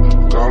die.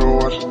 Gotta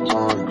watch the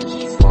time, cause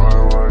it's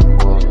flying right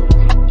by.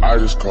 I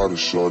just caught a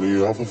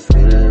shorty off a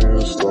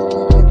Insta.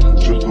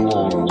 Just the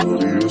one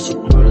really, it's a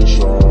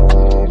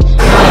screenshot.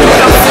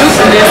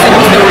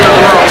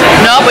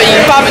 No, but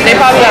they probably have,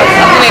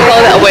 I think they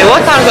close at, wait,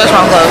 what time does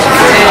restaurant close?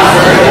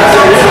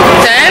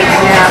 10?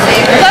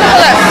 Let's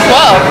close at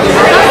 12.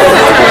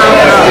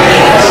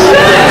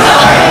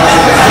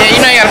 Yeah, you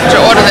know you gotta put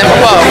your orders in for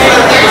 12.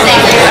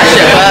 That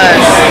shit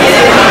buzz.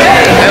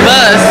 It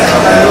buzz.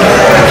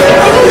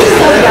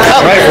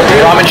 Oh,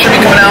 Ramen should be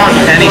coming out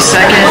any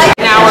second.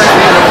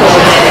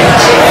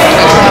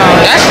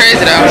 That's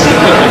crazy though.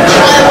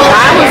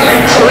 Mine was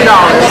 $3.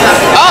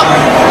 Oh,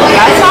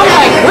 That's why I'm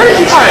like, where did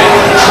you park?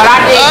 But I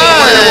did get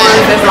one of the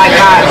ones that's like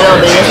God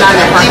building. It's not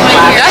in the parking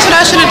lot. that's what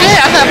I should have did.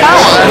 I could have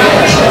found one.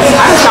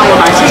 I just found one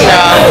by two.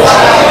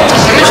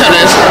 Let me show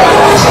this.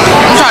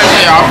 I'm trying to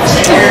show y'all.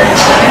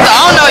 So I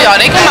don't know y'all.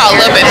 They come out a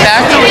little bit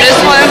faster with this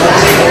one.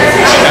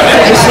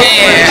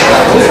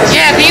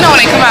 Yeah, cause you know when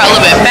they come out a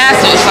little bit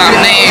faster or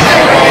something,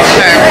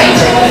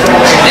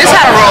 this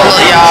how to roll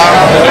up, y'all.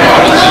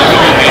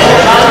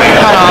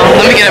 Hold on,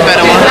 let me get a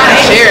better one.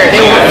 Share it.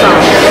 They want some.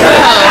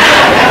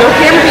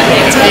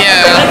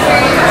 Yeah,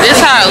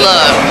 this how it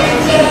look.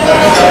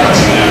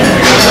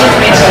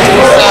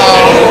 So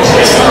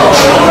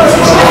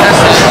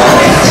that's it.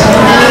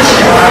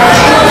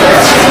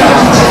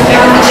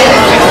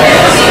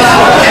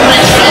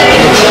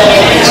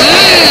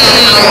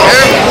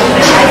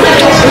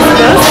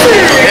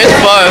 It's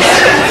buzz.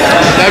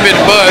 That bitch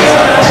buzz.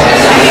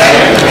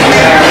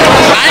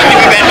 I ain't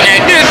even betting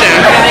that good then.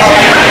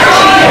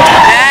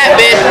 That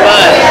bitch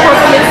buzz.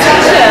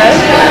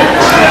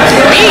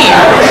 Me.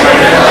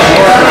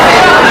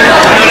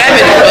 No, that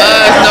bitch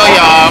buzz. No,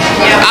 y'all.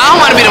 I don't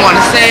want to be the one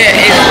to say it.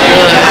 It's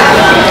good.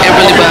 It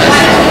really buzz.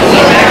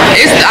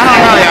 It's, I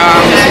don't know,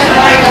 y'all.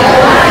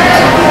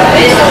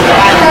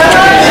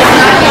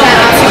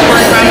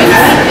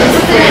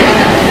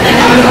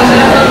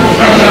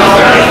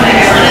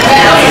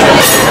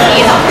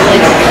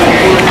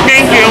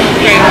 Thank you.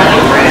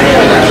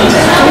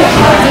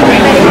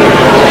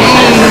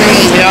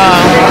 Yeah.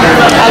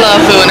 I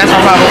love food, and that's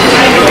my problem.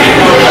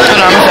 Hold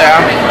on, I'm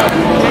sorry.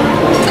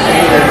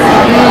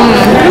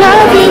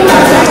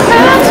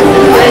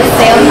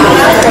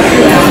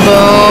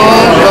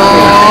 Boom,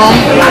 boom.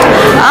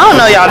 I don't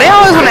know, y'all. They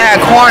always want to add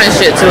corn and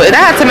shit to it.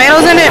 That had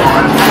tomatoes in it?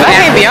 That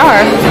can't be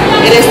hard.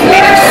 It is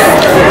tomatoes.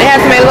 They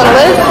had tomatoes on the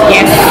list?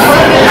 Yes.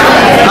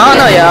 I don't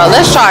know, y'all.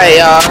 Let's try it,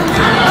 y'all.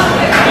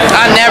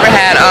 I never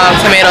had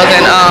tomatoes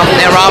in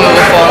ramen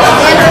before.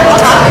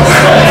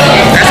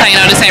 That's how you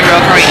know this ain't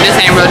real Korean. This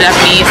ain't real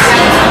Japanese.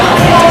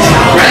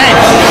 Dang.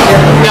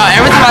 Y'all,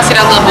 every time I see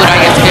that little boot, I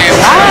get scared.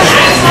 Why?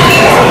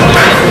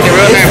 I get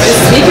real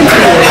nervous.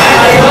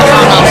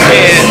 I'm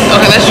scared.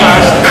 Okay, let's try.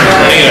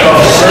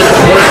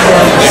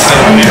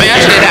 But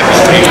y'all should do that.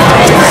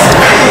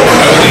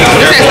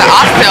 It tastes like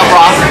oxtail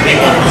broth.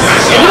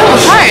 Ooh,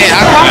 try it.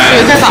 I promise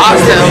you, it tastes like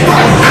oxtail.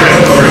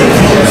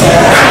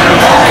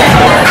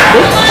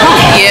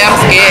 Yeah, I'm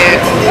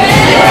scared.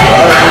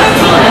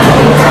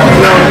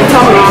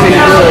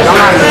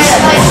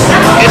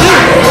 It do.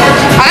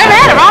 I never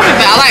had a ramen,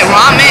 but I like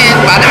ramen.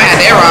 But I never had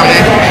their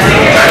ramen.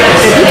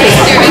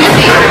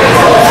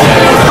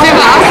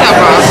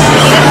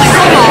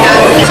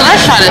 So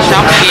let's try this,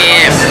 y'all.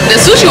 Yeah, the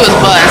sushi was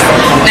bust.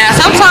 Now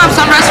sometimes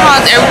some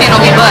restaurants everything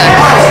don't be bust.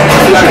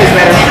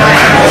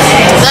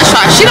 Let's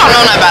try. She don't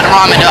know nothing about the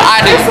ramen though.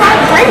 I do.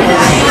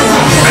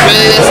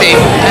 Really, let's see.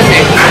 Let's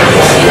see.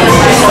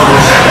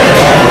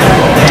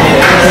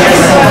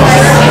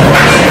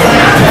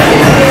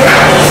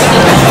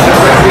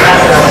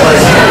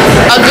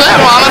 A good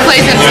ramen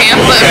place in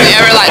Tampa, if you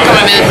ever like come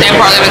and visit Tampa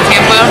or live in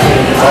Tampa,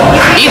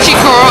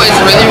 Ichikuro is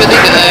really, really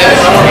good.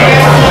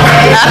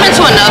 I've been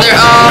to another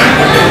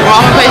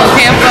ramen place in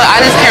Tampa.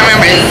 I just can't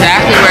remember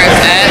exactly where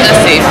it's at.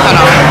 Let's see. Hold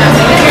on.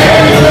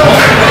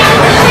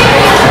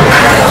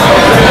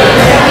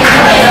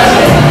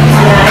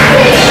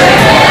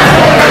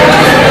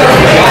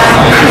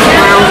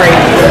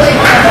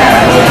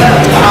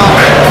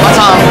 What's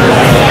on?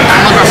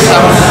 I'm looking for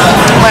stuff.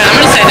 Wait, let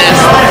me just say this.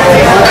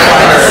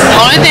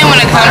 Only thing when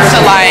it comes to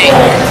like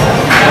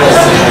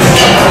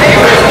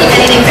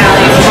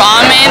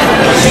ramen,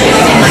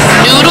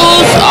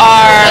 noodles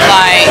are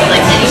like,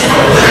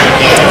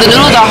 the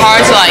noodles are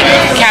hard to like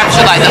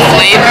capture like the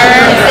flavor,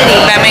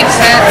 if that makes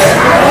sense.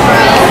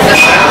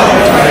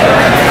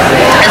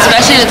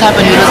 Especially the type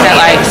of noodles that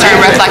like certain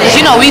restaurants, like, 'cause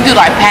you know we do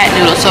like pat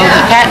noodles, so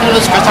the pat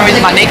noodles for some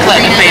reason like they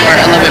collect the flavor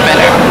a little bit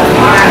better.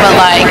 But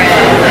like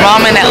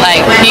ramen that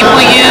like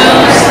people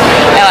use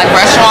at like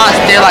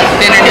restaurants, they're like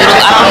thinner noodles.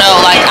 I don't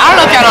know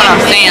if y'all know what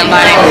I'm saying,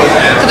 like,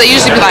 'cause they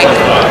usually be like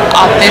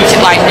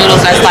authentic like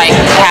noodles that's like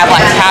have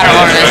like powder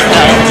on it and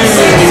stuff.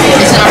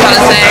 You see what I'm trying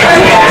to say?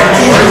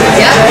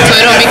 So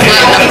it don't be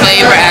collecting the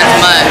flavor as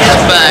much,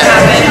 but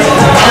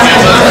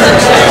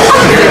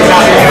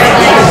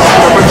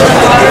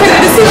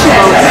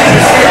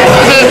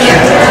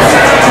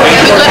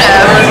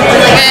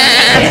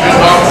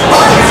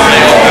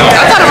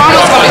I thought the ramen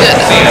was gonna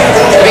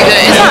be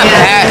good. It's not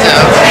bad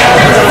though,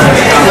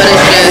 but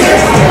it's just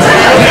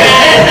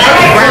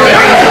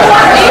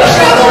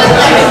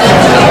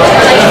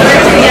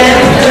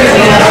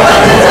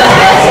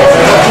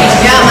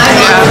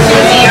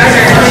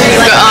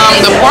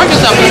the pork and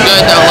stuff is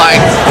good though.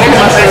 Like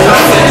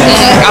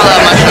I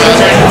love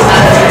mushrooms.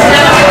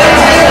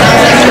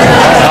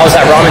 How's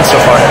that ramen so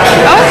far?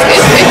 Oh,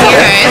 it's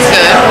okay. It's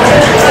good.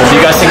 Do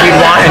you guys think you'd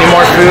want any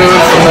more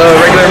food from the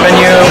regular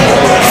menu?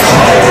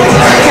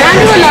 Can I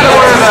do another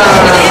one of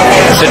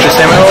Citrus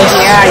salmon rolls?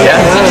 Yeah. I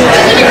got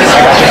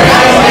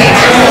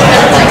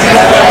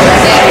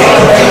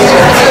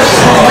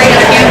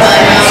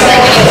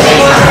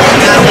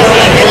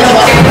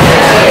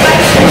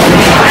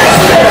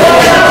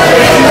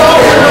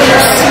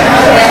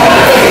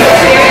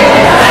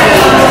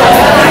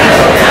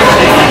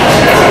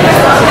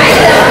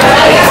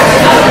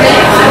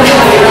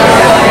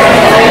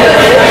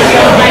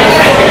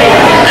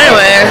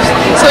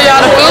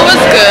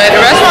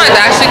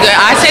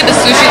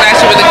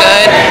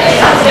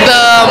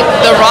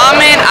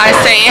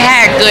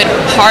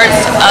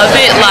parts of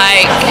it,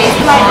 like,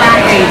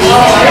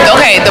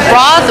 okay, the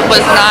broth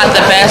was not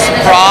the best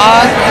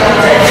broth,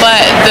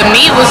 but the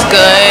meat was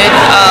good.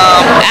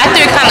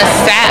 After it kind of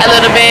sat a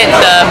little bit,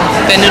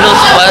 the noodles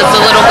was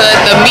a little good.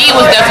 The meat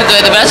was definitely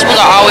good. The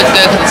vegetables are always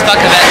good because it's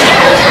fucking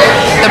vegetables.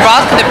 The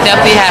broth could have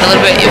definitely had a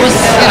little bit. It was,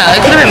 you know,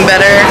 it could have been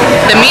better.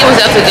 The meat was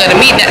definitely good. That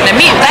meat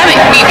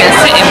been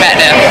sitting back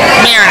there,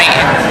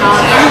 marinating.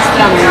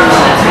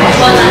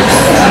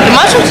 The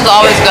mushrooms is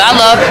always good. I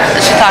love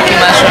shiitake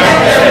mushrooms.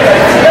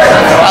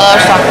 I love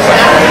shiitake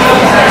mushrooms.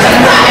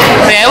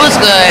 But yeah, it was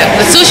good.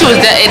 The sushi was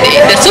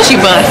the sushi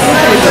buzz.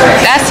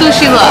 That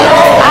sushi love.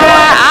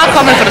 I'll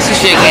come in for the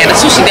sushi again. The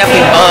sushi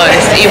definitely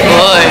buzzed. It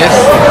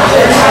buzzed.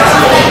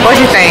 What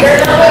do you think?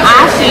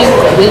 I think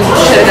we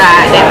should have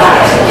got that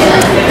box.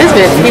 This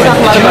bitch. We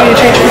talking about a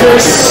change for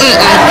this?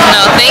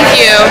 No, thank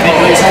you.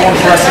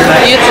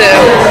 You too.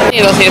 He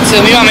was here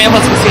too. Me and my man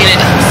was seeing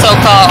it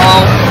so-called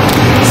on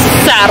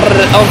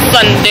Saturday, on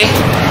Sunday.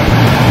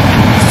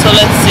 So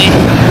let's see.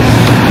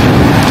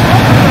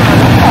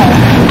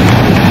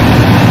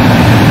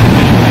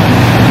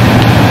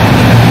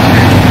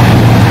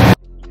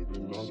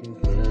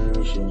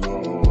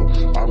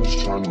 I'm just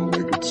trying to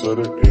make it to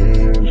the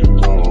end, you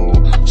know.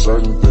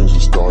 Certain things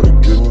have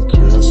started getting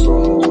pissed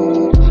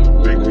off.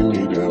 Think we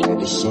need to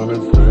have a son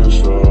and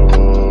friendship.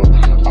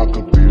 I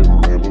could be a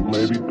man, but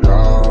maybe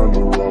down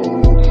the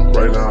road.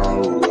 Right now, I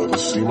would rather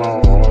see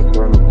my heart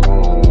turn to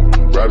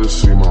chrome. Rather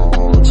see my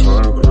heart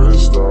turn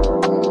crystal.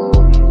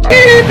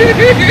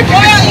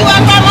 You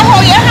want to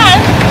hold your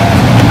hand?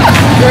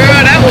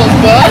 Girl, that was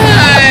fun.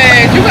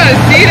 You gotta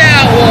see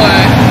that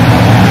one.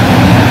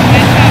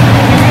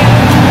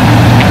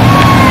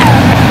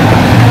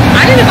 I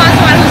need to find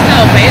somebody who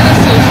sells bathing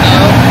suits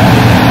though.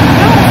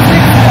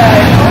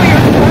 Oh,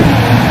 you're funny.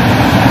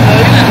 No,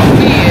 you're gonna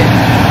see it.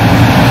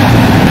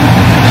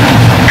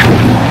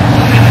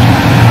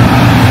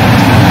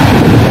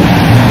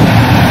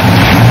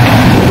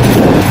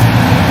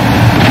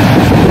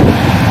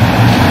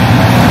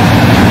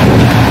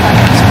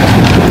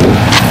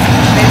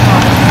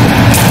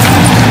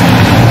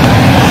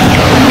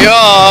 Yo,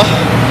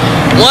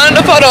 one of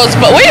the photos,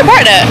 but where you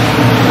parked at?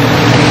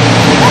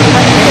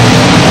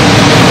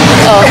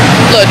 Oh,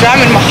 look,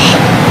 driving my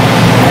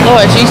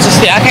Lord Jesus,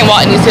 yeah, I can't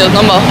walk in these hills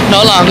no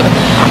longer.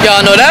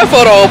 Y'all know that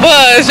photo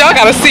buzz. Y'all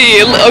gotta see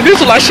it. Look,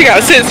 this is like she got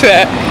a six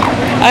pack.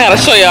 I gotta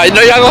show y'all. You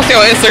know, y'all gonna see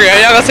on Instagram.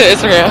 Y'all gonna see on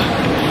Instagram.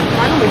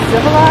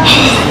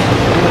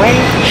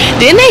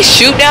 Didn't they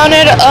shoot down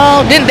there?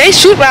 Didn't they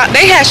shoot around?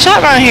 They had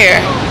shot around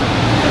here.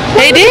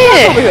 They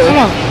did.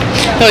 Come on.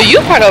 No,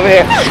 you part over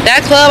here.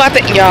 That club, I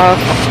think, y'all.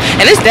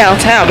 And it's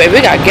downtown, baby.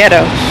 We got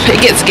ghetto.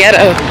 It gets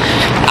ghetto.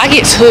 I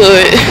get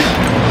hood.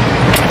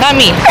 Not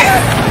me.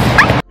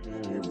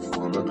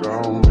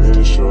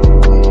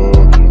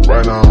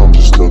 Right now I'm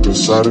just stuck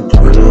inside a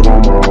crib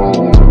on my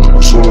own.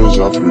 As soon as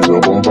I feel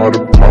up, I'm about to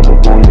pop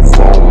up on your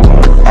phone.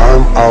 Like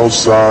I'm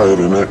outside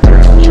in an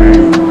MG,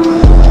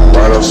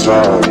 right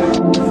outside,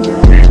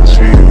 BT.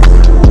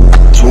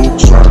 Too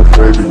excited,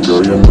 baby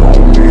girl, you know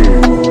me.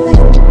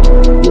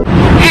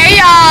 Hey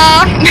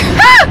y'all.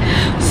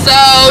 So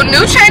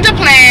new change of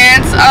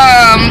plans.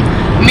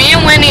 Me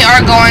and Winnie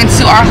are going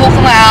to our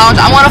hookah lounge.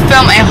 I want to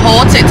film a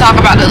whole TikTok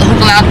about the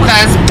hookah lounge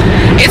because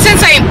it's in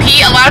St.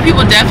 Pete. A lot of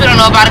people definitely don't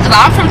know about it because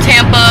I'm from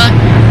Tampa.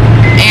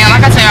 And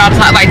like I tell you all the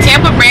time, like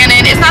Tampa,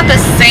 Brandon, it's not the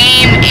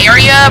same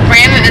area.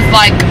 Brandon is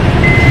like,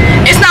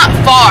 it's not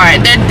far.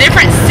 They're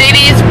different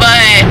cities,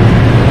 but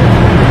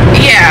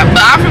yeah.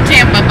 But I'm from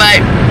Tampa, but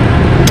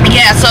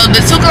yeah. So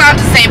the Hookah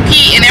Lounge is St.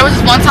 Pete, and there was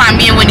this one time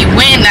me and Winnie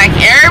went. Like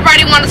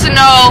everybody wanted to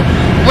know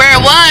where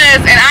it was,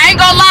 and I ain't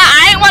gonna lie,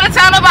 I ain't want to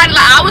tell nobody.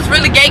 Like I was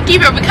really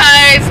gatekeeper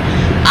because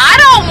I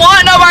don't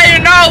want nobody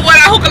to know what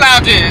a hookah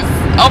lounge is.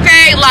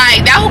 Okay,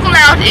 like that hookah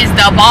lounge is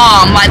the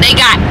bomb. Like they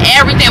got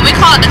everything. We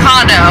call it the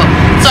condo.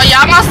 So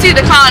y'all gonna see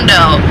the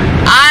condo.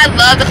 I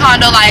love the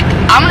condo. Like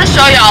I'm gonna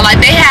show y'all. Like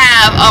they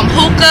have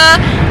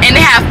hookah and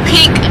they have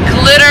pink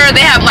glitter.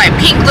 They have like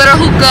pink glitter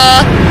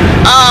hookah.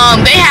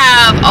 They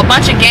have a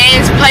bunch of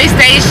games,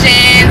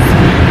 PlayStations,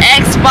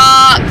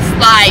 Xbox.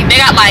 Like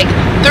they got like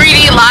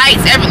 3D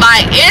lights.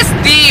 Like it's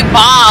the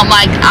bomb.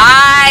 Like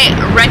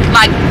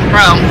like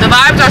bro, the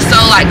vibes are so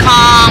like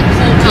calm,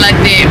 cool,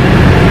 collected.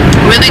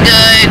 Really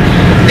good.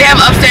 They have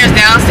upstairs,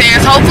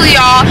 downstairs. Hopefully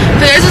y'all,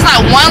 there's just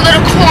like one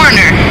little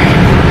corner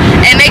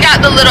and they got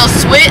the little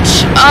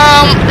switch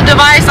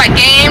device, like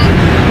game.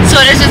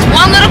 So there's just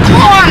one little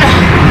corner.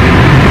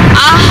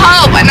 I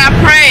hope and I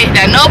pray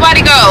that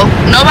nobody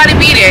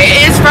be there.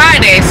 It is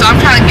Friday, so I'm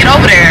trying to get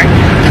over there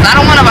because I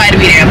don't want nobody to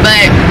be there.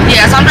 But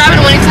yeah, so I'm driving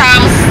to Winnie's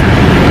house.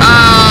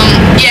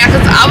 Yeah,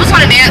 because I was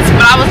trying to dance,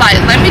 but I was like,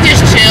 let me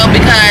just chill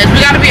because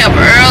we gotta be up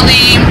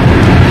early,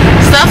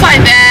 stuff like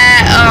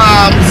that.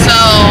 So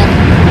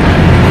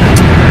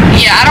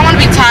yeah, I don't want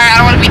to be tired.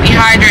 I don't want to be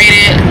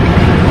dehydrated,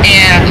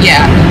 and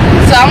yeah.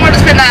 So I'm gonna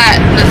spend that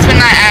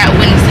at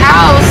Winnie's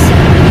house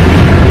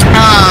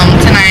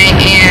tonight,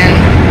 and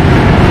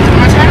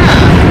I'm gonna turn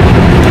up.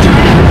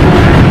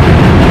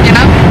 You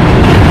know?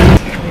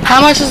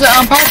 How much is the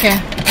parking?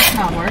 It's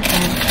not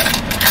working.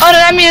 Oh,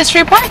 that means it's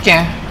free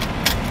parking.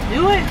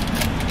 Do it.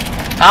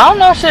 I don't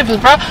know shit if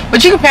it's broke,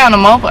 but you can pay on the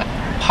mobile.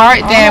 Park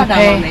damn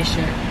pay.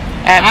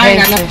 I ain't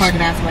got enough parking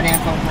out for my damn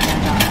phone for my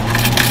damn job.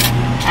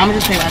 I'm gonna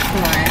just pay like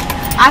 $4.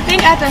 I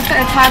think at a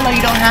certain time though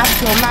you don't have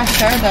to. I'm not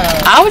sure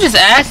though. I would just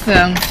ask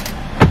them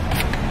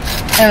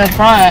in the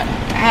front.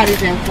 I had these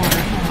damn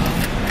corner.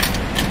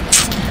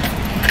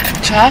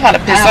 I gotta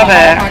piss so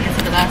bad. Parking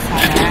for the last time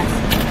I asked.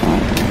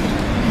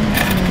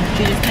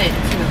 She just paid $2.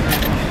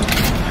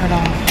 Hold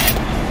on.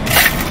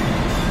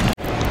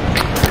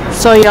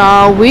 So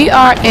y'all, we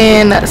are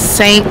in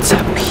St.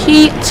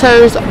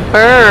 Petersburg.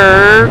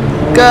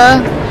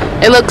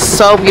 It looks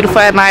so beautiful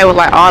at night with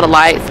like all the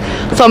lights.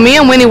 So me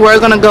and Winnie were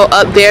gonna go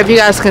up there. If you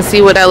guys can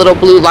see what that little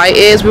blue light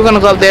is, we're gonna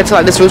go up there to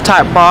like this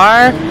rooftop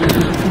bar.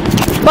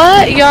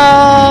 But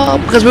y'all,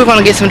 because we're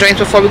gonna get some drinks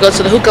before we go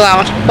to the hookah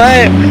lounge.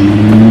 But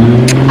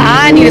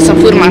I needed some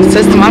food in my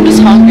system. I'm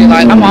just hungry.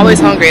 Like I'm always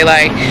hungry.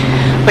 Like,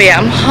 but yeah,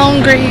 I'm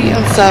hungry.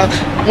 And so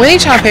Winnie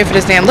trying to pay for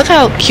this damn. Look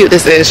how cute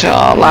this is,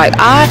 y'all. Like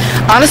I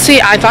honestly,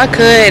 if I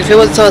could, if it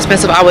wasn't so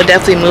expensive, I would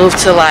definitely move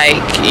to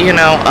like, you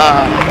know,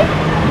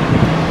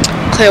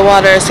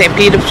 Clearwater, St.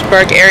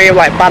 Petersburg area,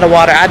 like by the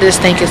water. I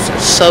just think it's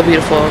so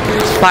beautiful.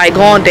 Like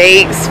go on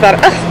dates, but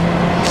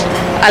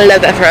I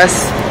love that for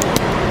us.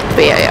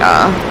 But yeah,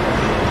 y'all,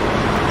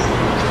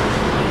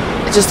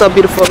 it's just so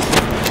beautiful.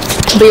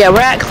 But yeah,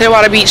 we're at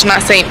Clearwater Beach,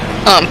 not St.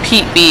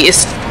 Pete Beach.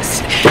 It's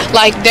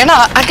like they're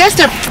not. I guess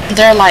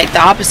they're like the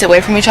opposite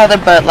way from each other.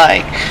 But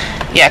like,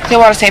 yeah,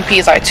 Clearwater, St. Pete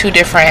is like two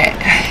different.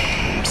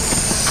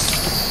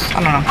 I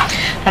don't know.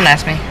 Don't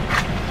ask me.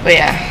 But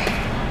yeah.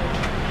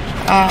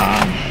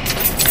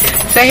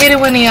 Say hey to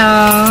Winnie,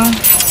 y'all.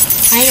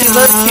 She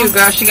looks cute,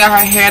 girl. She got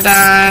her hair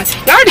done.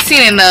 Y'all already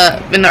seen it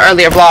in the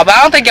earlier vlog, but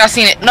I don't think y'all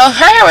seen it. No,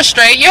 her hair was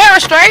straight. Your hair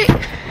was straight?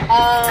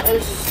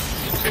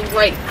 It's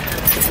like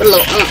a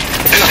little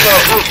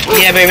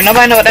Yeah, baby.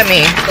 Nobody know what that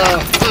means.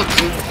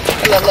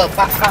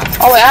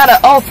 Oh wait, I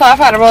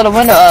had to roll the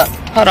window up.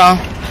 Hold on.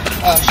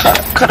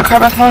 Cut the car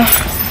back on.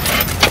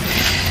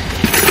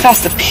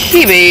 That's the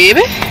pee,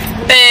 baby.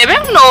 Baby,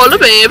 I'm Nola,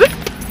 baby.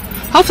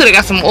 Hopefully they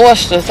got some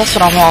oysters. That's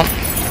what I want.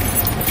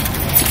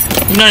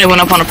 You know they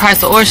went up on the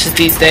price of oysters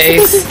these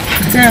days.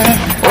 Girl.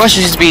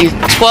 Oysters used to be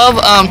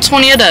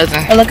 20 a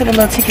dozen. Oh, look at the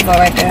little tiki ball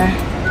right there.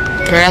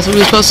 Girl, that's what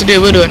we were supposed to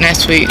do. We'll do it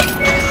next week.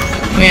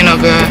 We ain't no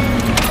good.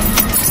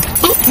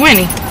 Ooh,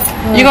 Winnie.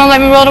 You gonna let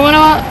me roll the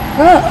window up?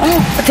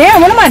 Damn,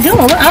 what am I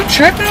doing? I'm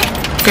tripping.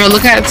 Girl,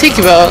 look at the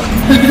tiki boat.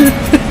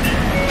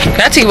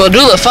 That tiki boat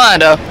do look fun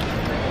though.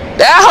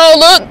 That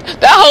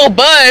whole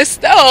bus.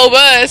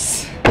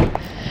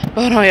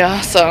 Hold on,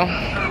 y'all. So,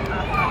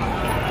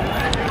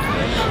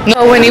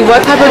 no, Winnie,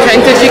 what type of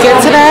drink did you get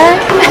today?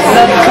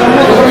 Hold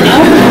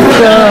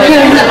on.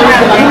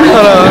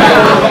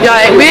 Y'all,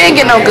 we didn't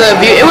get no good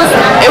view.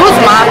 It was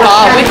my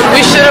fault.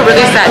 We should have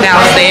really sat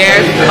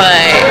downstairs,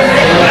 but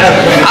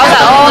I was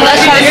like, oh,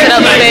 let's try to sit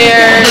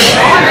upstairs.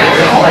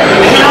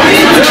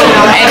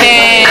 And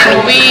then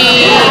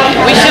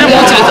we should have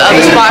moved to this other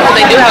spot because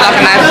they do have like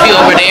a nice view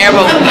over there.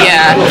 But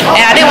yeah,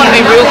 and I didn't want to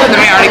be rude because the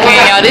man already came.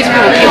 Y'all, these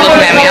people keep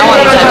looking at me. I want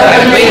to talk about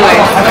it. But anyway,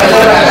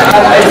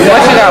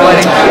 what you got,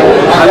 Winnie?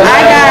 I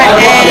got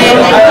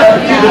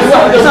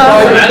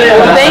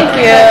Thank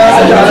you.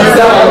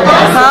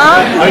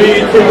 Huh?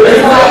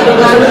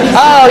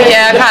 Oh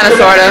yeah, kind of,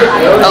 sort of,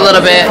 a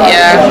little bit. bit,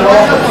 yeah.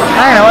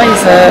 I don't know what he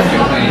said.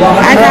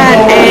 I got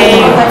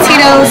a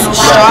Tito's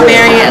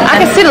strawberry. I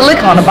can see the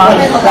lick on the bottom.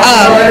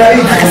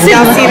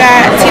 Y'all see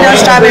that? Tito's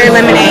strawberry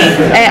lemonade.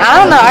 And I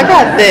don't know, I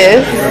got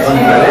this.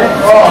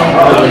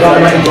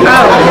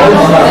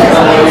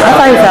 I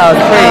thought he said I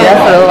was pretty. That's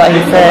what it looked like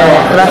he said.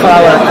 But that's what I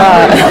would have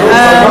thought.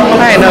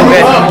 I ain't no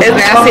good. It's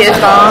nasty, it's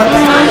strong.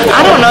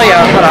 I don't know,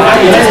 y'all. Hold on.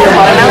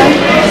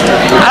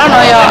 I don't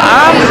know, y'all.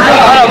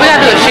 Hold on, we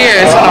gotta do a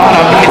cheers. Hold on,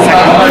 give me a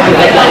second.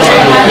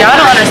 Y'all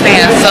don't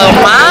understand. So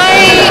my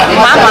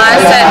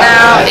mindset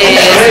now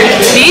is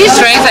these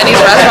drinks at these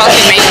restaurants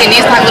be making,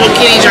 these like little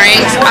kitty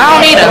drinks, I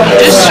don't need them.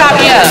 Just chop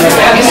me up.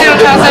 You see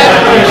what I'm trying to say?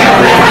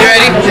 You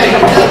ready?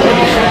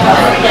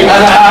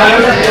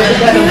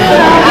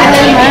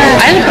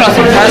 I need to put on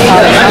some crust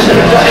on it.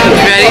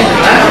 You ready?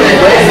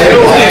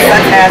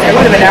 It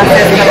would have been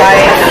downstairs in the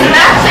light.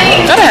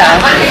 Go to hell.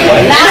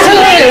 It's too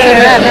late.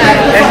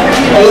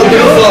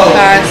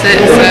 5,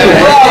 6, 7.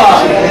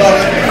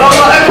 Hold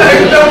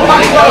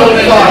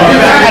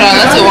on,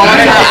 let's do one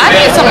more time. I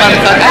need some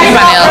motherfucker. I need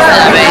my nails a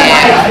little bit.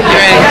 You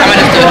ready? I'm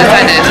gonna just do it just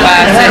like this.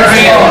 5, 6.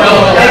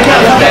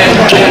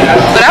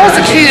 So that was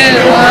a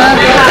cute one.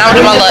 Now I'm gonna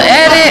do my little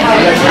edit.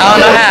 I don't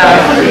know how.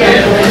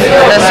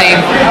 Let's see.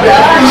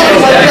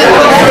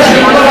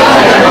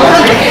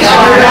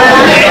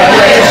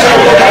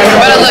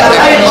 Better look good.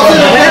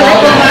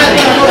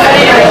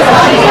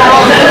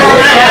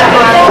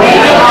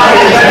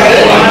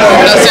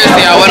 No,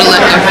 seriously, y'all, what a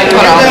liquor.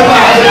 Hold on.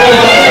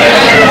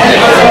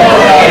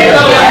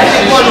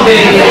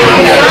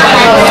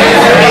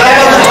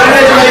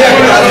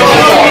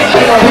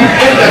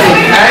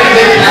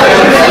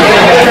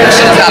 She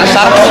just got a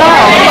shot of Patron.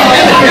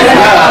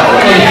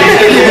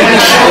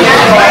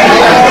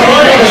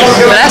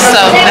 But that's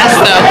so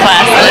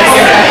classless.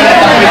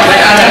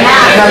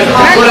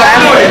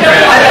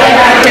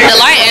 The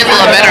light is a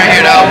little better in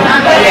here though.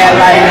 Yeah,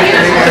 like.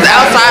 Because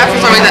outside for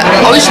some reason,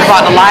 oh, we should have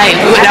bought the light.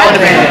 That would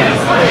have been.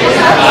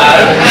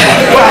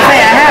 Well, I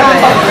haven't.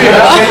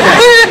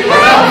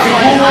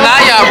 Now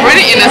y'all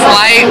pretty in this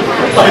light.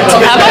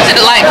 How much did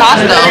the light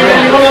cost though?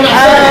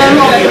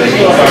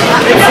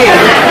 Let's see.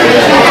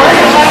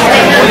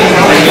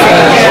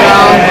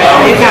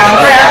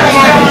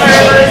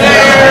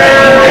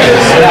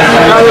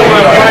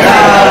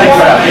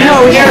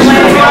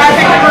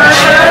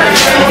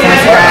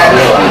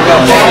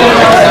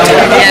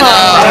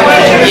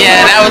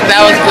 Yeah,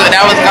 that was good.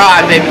 That was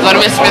God, baby. Go to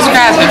Miss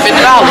Krabs for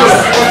 $50.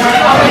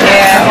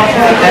 Yeah,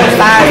 that's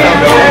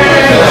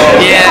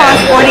 $5. Yeah. It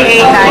costs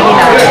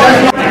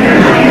 $48.99.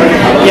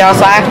 Y'all,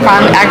 so I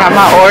got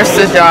my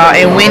oysters, y'all,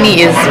 and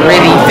Winnie is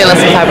really feeling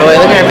some type of way.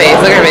 Look at her face,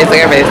 look at her face, look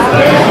at her face.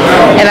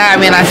 And I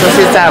got me a nice little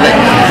Caesar salad.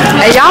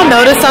 And y'all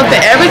notice something?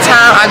 Every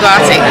time I go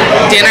out to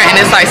dinner and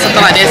it's like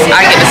something like this,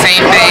 I get the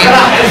same thing.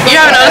 You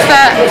ever notice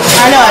that?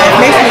 I know,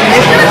 it makes me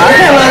miss it.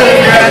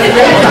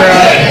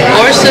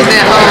 Oysters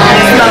and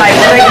smell like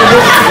straight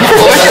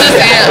oysters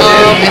and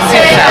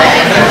Caesar salad.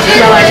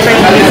 Smell like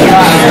straight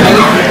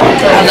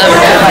I love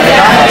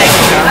it.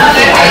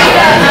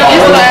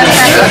 These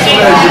last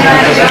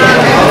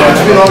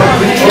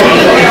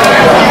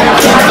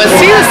but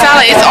Caesar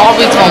salad is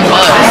always gonna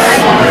bust.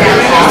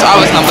 It's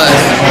always gonna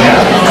bust.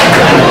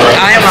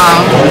 I am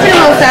wrong. Look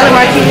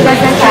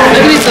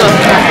at these two.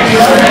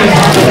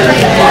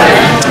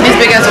 These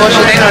big ass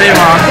oysters, they know they're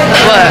wrong.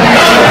 What?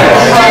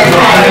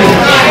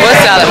 What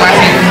salad,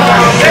 Martin?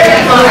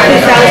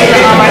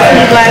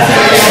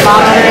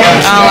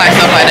 I don't like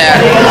stuff like that.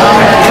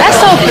 That's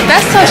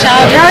so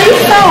childish. No, you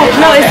don't.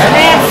 No, it's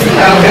nasty.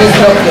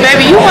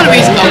 Baby, you want to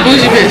be a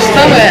bougie bitch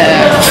so bad.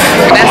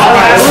 That's the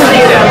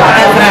mindset.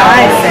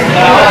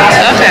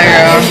 Okay,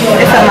 girl.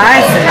 It's a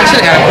mindset. I should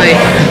have got a plate.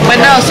 But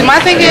no, see, my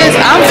thing is,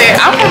 I'm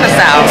from the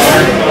South.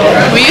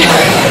 And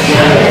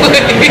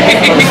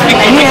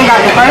you ain't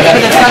got the first for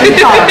the Southern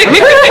car.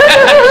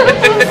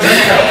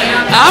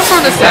 I'm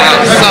from the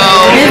South, so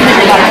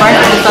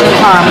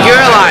you're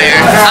a liar.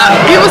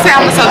 People say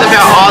I'm a Southern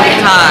girl all the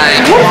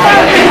time.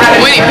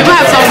 Winnie, people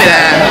have told me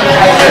that.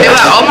 They were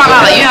like, oh my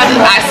God, like, you have to,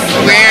 I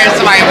swear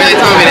somebody really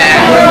told me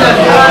that.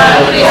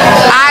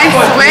 I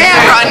swear,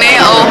 girl, Renee,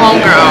 old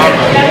homegirl,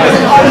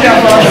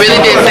 really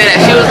did say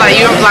that. She was like,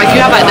 you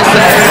have like this,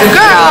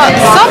 girl,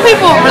 some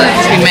people really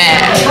just be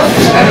mad.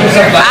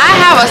 I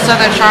have a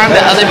Southern charm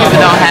that other people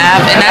don't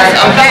have, and that's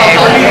okay.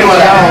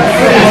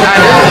 I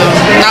do.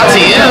 Not to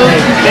you.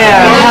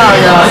 Yeah, hell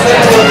yeah.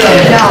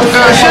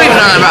 Girl, she don't even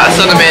know nothing about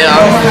Southern Belle.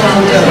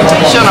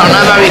 She don't know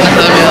nothing about eating a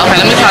Southern Belle. Okay,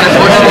 let me try this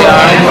oyster,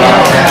 y'all.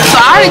 So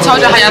I already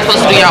told y'all how y'all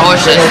supposed to do your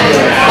oysters.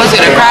 Supposed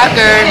to get a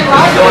cracker,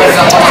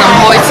 some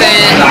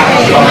hoisin,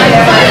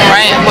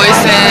 right?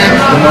 Hoisin,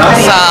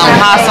 some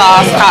hot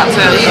sauce,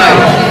 cocktail, you know.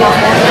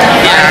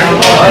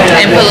 Yeah.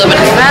 And put a little bit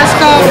of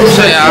Tabasco.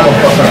 Show y'all.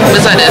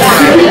 Just like this.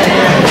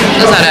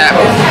 Just like that.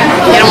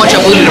 You don't want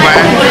your booty to burn.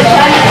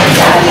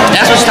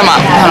 That's what she's talking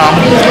about. Hold on.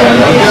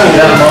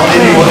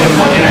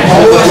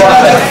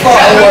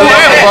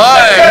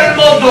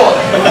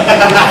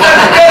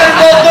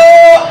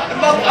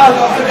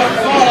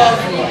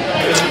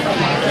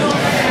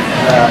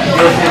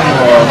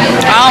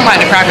 I don't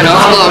like the cracker though.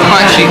 It's a little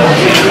crunchy.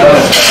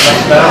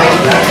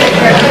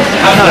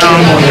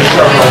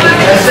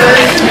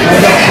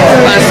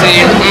 Let's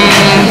see.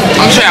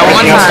 I'm sure at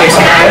one time.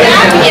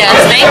 Yes,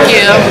 thank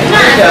you.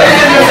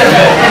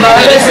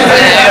 This is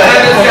it.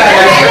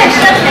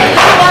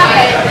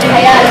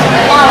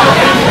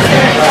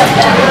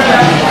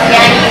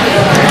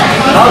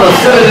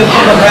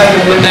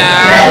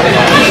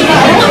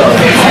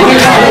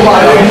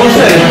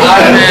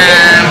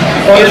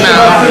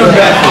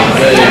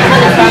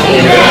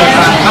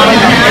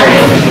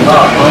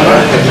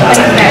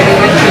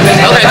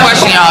 Okay,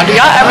 question y'all. Do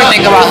y'all ever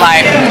think about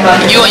like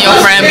you and your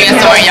friend being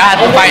somewhere and y'all have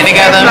to fight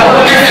together?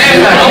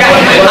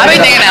 I be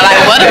thinking that like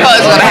what the fuck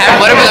is gonna happen?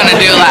 What are we gonna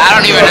do? Like I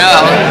don't even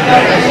know.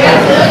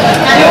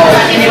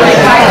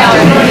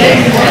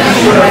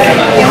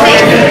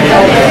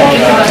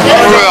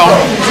 For real.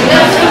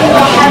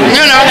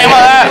 You never think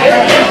about that?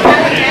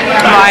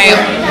 Like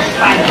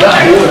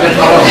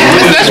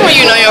especially when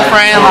you know your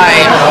friend,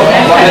 like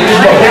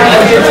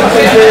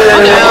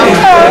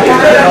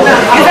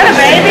Is that a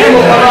baby?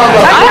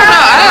 I don't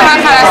know how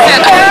to say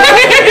that.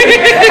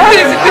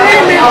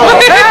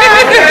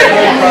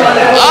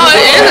 Oh,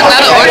 it is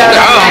another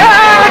oyster. Oh.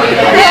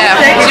 Yeah,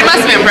 she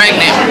must have been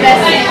pregnant.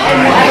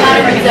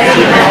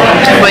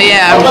 But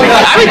yeah,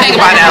 I be thinking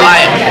about that,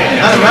 like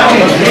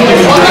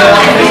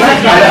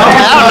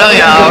I don't know,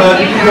 y'all.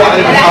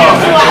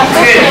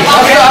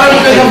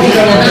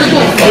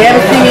 You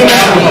ever seen me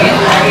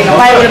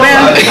fight with a bear?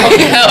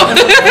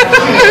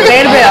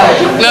 Pay the bill.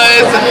 No,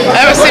 it's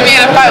ever see me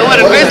in a fight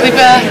with a grizzly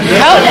bear?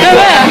 Help the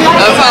bear.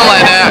 Or something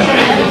like that.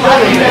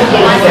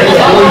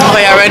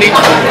 Okay, y'all ready?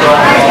 Hold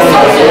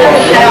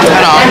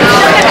on.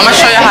 I'm gonna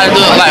show you how to do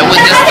it like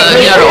with just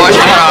the, you know, the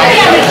oyster. Hold on.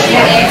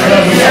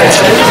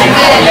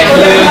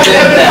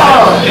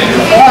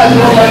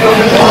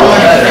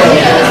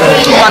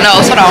 My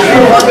nose, hold on.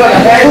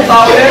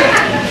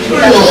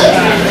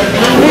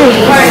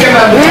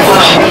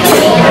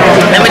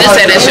 Let me just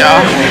say this, y'all.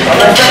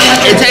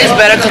 It tastes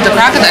better because the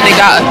crackers that they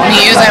got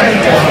me using,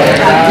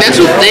 they're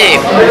too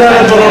thick.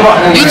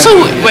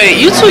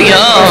 You too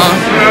young.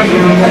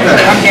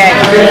 Okay.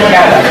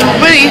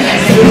 Winnie,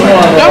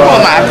 don't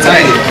ruin my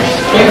appetite.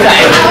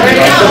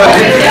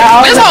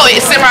 This whole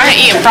sitting around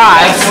here eating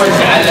fries.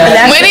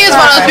 Winnie is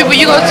one of those people,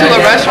 you go to a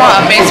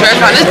restaurant, a fancy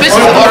restaurant, this bitch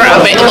is ordering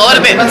a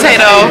loaded baked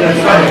potato.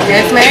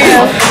 Yes,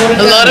 ma'am.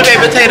 A loaded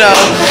baked potato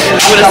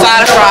with a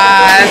side of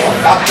fries.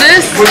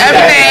 This,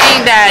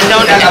 everything that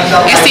don't,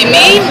 you see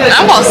me,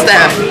 I'm gonna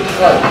step.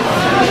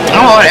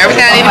 I'm gonna order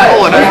everything I need to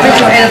order. This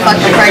bitch ate a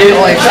fucking pregnant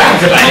oyster.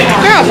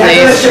 Girl,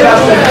 please.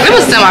 It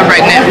was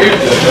semi-pregnant.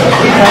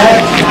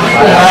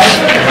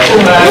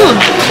 Ooh.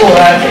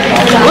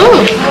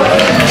 Ooh.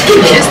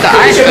 It's the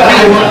ice for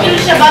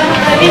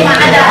me.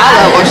 I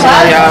love oyster,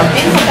 y'all.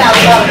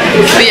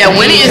 But yeah,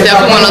 Winnie is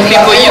definitely one of those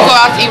people. You go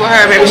out to eat with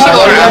her, baby. She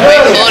order a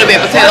little bit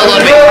of potato, a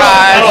little bit of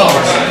fries.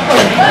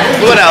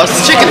 What else?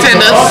 Chicken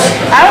tenders.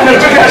 I don't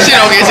get chicken tenders. She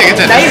don't get chicken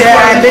tenders.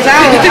 Bitch,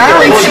 I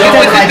don't eat chicken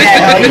tenders like that,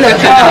 though. You know,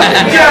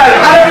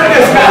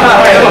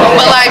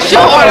 but like,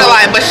 she'll order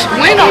like, but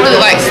Winnie don't really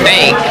like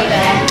steak.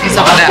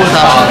 Some of that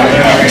stuff.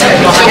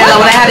 yeah,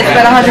 when I had to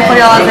spend $140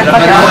 at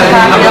fucking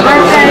overtime for your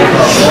birthday.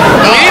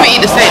 You didn't even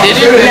eat the steak, did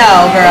you?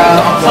 No, girl.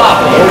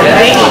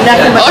 I ain't eat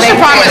nothing but Ocean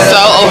Prime is so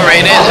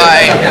overrated.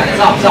 Like,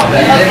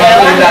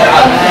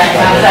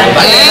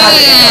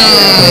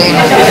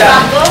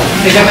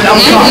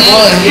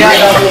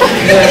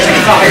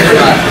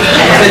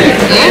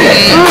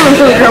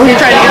 Girl, we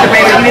tried to get the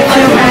baby to eat it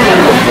too.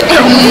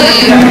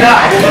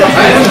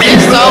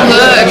 it's so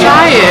good.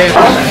 Try it.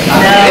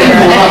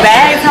 No,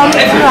 bags on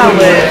me too, I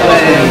would.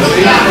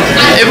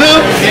 If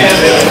who?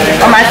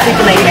 Or my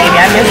secret lady baby,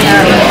 I miss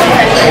her.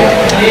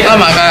 Oh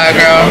my god,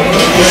 girl.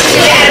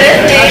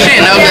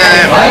 She ain't no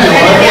good.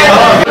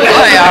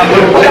 Oh y'all.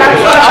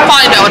 I'm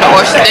finally done with the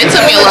horses. They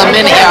took me a little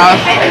minute, y'all.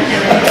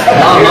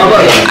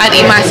 I'd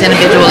eat mine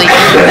individually.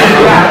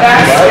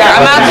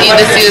 I'm about to eat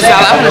this Caesar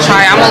salad. I'm gonna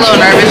try it. I'm a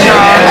little nervous,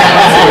 y'all.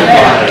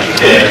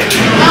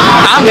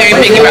 I'm very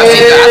picky about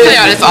Caesar. I tell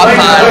y'all this all the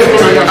time.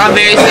 I'm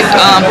very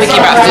picky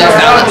about Caesar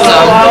salad. So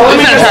we're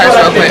gonna try this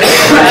real quick.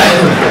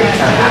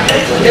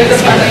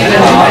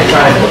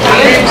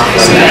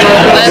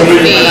 Let's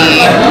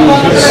see.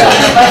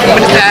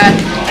 What is that?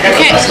 You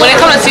can't, when it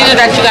comes to Caesar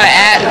that you gotta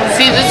add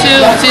Caesar to,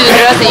 Caesar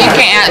dressing, you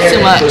can't add too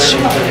much.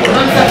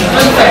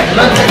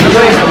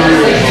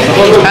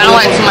 I don't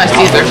like too much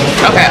Caesar.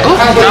 Okay. Ooh.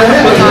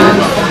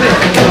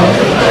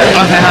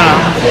 Okay, hold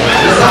on.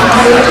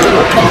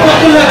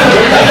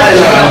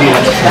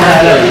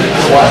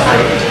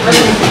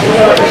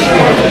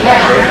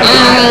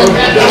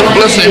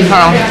 Listen,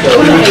 hold on.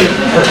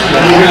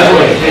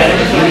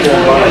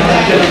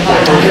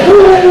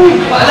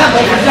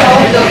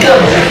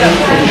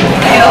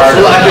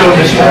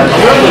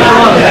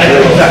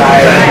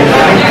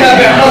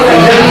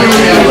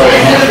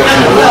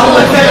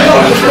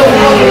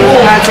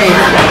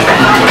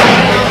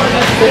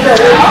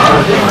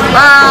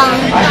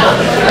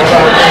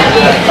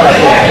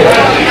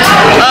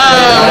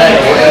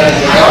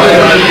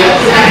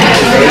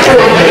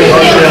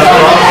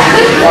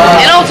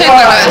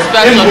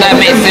 special, if that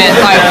makes sense.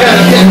 Like,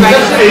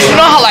 you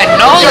know how like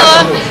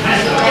Nola,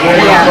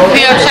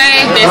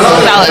 PFC, this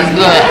salad is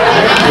good.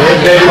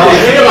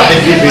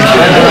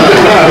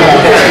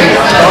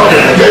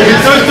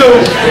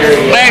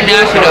 Very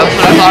nasty though, so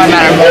that's all that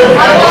matters.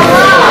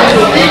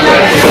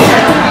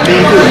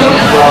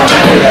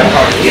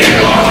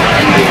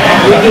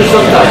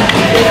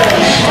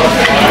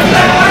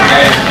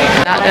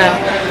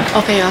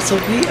 Okay, y'all, so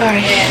we are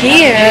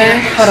here.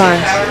 Hold on.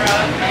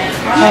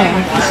 Hey.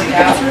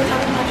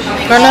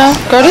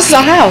 Girl, this is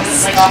our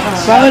house.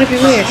 Why would it be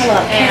weird?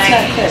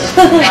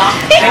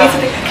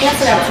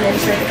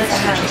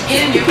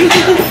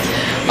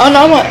 Oh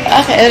no,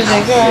 I can edit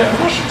it, girl.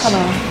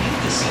 Hold on.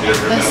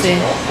 Let's see.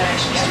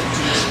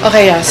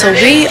 Okay, y'all, so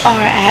we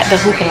are at the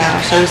hookah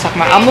lounge. So we're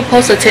talking about, I'm gonna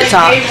post a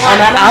TikTok.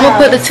 I'm gonna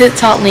put the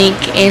TikTok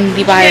link in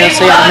the bio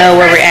so y'all know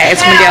where we're at. It's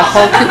gonna be a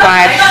whole cute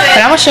vibe,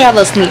 but I'm gonna show y'all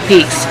little sneak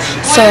peeks.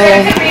 So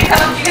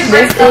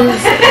this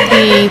is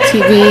the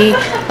TV.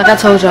 Like I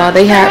told y'all,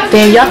 they have.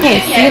 Damn, y'all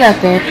can't see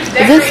nothing.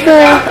 Is this the?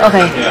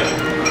 Okay.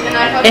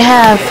 They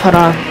have. Hold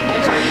on.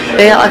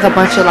 They got like a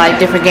bunch of like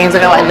different games.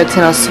 They got like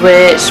Nintendo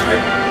Switch,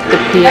 the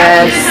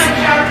PS,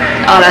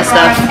 all that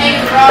stuff.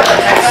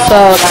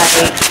 So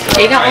like.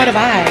 It got all the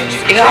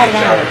vibes. It got all the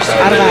vibes.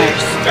 All the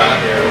vibes.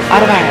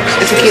 All the vibes.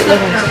 It's a cute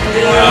little one.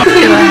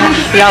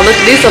 Y'all look,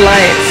 these are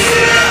lights.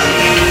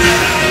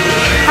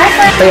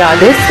 But y'all,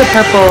 this is the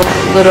purple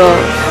little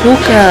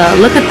hookah.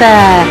 Look at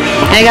that.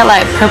 And it got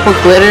like purple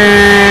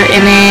glitter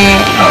in it.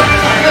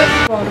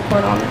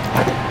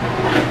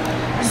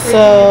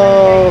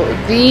 So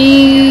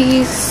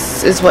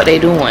these is what they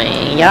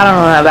doing. Y'all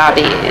don't know about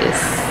this.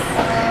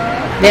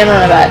 They don't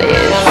know about this.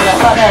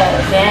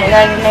 They ain't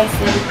got a nice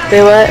city.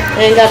 They what?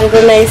 They ain't got a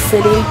nice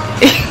city.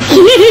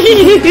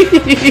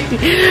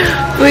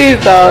 Please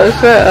don't.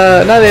 Shut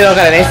up. No, they don't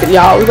got a nice city.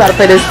 Y'all, we about to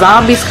play this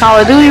Zombies Call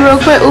of Duty real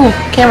quick. Ooh,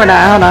 camera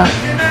died. Hold on.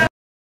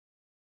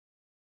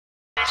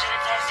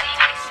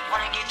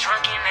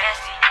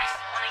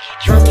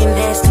 Drunk and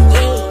nasty,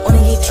 yeah.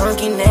 Wanna get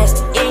drunk and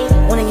nasty,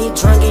 yeah. Wanna get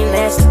drunk and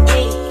nasty,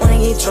 yeah. Wanna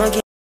get drunk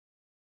and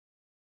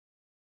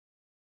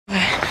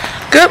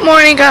Good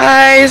morning,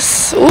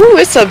 guys. Ooh,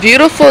 it's a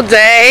beautiful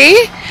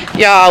day.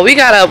 Y'all, we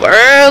got up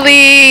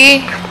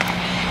early.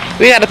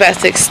 We got up at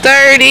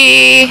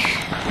 6:30.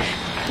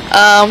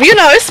 You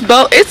know, it's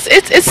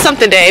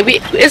something day.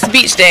 It's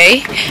beach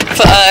day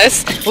for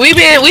us. We've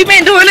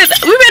been doing it.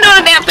 We've been doing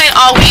a damn thing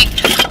all week.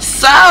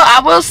 So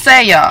I will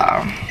say,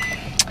 y'all,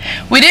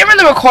 we didn't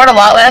really record a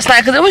lot last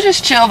night because it was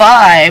just chill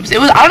vibes.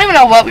 I don't even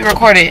know what we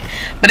recorded,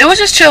 but it was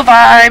just chill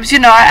vibes. You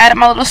know, I added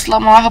my little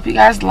slow-mo. I hope you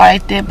guys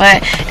liked it,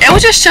 but it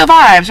was just chill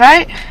vibes,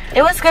 right?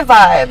 It was good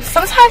vibes.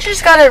 Sometimes you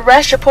just gotta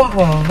rest your pum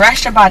pum,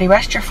 rest your body,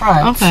 rest your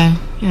front. Okay.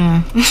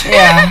 Yeah.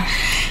 Yeah.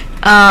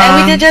 And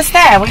we did just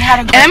that. We had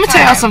a good And let me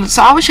tell y'all something.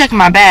 So I was checking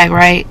my bag,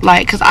 right?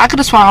 Like, cause I could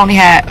have sworn I only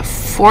had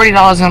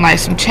 $40 and like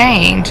some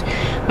change,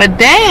 but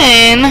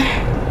then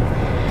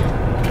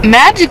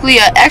magically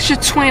an extra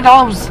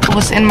 $20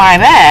 was in my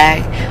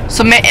bag.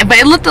 So but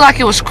it looked like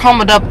it was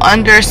crumbled up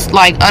under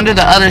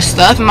the other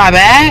stuff in my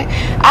bag.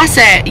 I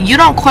said, you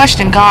don't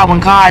question God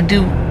when God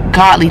do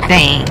godly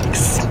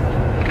things,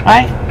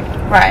 right?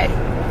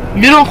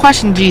 You don't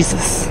question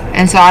Jesus.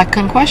 And so I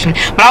couldn't question it.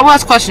 But I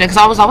was questioning it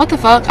because I was like, what the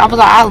fuck? I was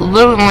like, I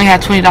literally only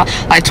had $20,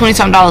 like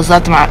 $20-something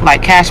left in my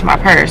like cash in my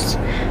purse.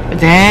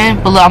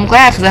 But look, I'm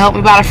glad because it helped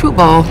me buy a fruit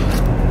bowl.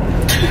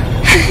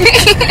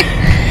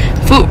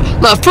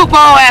 Fruit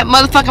bowl at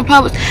motherfucking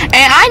Publix.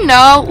 And I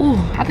know,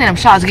 I think them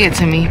shots get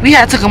to me. We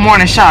had took a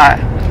morning shot.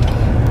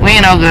 We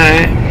ain't no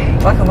good.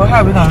 What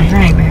her we gonna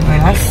drink, baby?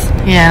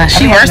 Yeah,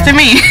 she worse than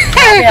me.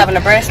 I be having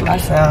to brace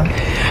myself.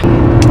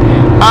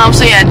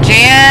 So yeah,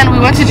 we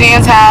went to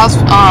Jan's house.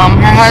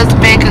 Her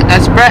husband cooked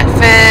us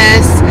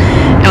breakfast.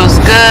 It was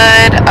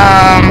good.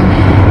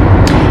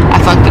 I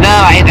fucked it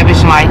up. I ate that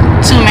bitch in like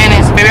 2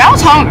 minutes. Baby, I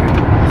was hungry.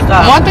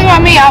 One thing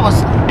about me, I'm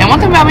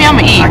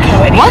gonna eat.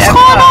 What's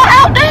going on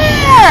out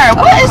there?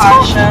 What is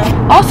going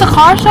on? Oh, it's a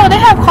car show? They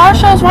have car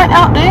shows right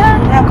out there?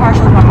 They have car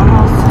shows by my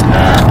house.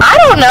 I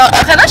don't know.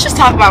 Okay, let's just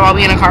talk about while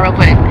we in the car real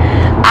quick.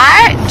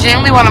 I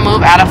genuinely want to move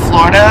out of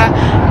Florida,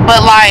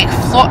 but like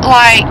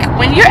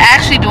when you're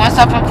actually doing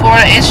stuff in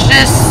Florida, it's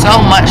just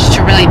so much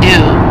to really do.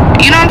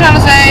 You know what I'm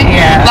trying to say?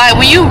 Yeah. Like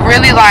when you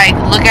really like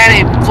look at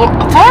it,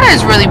 Florida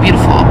is really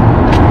beautiful.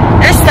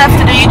 There's stuff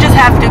to do. You just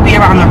have to be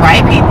around the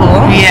right people.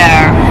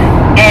 Yeah.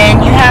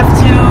 And you have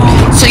to.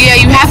 So yeah,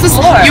 you have to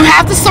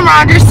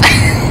surround yourself.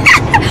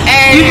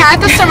 And you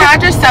have to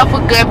surround yourself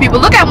with good people.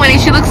 Look at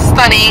Winnie. She looks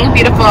stunning,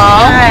 beautiful.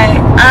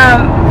 Right.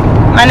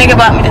 My nigga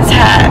bought me this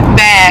hat.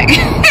 Bag.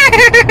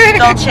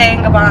 Dolce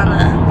 &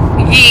 Gabbana.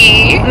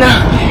 Yeah. No.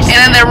 And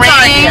then the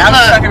ring. I'm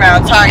fucking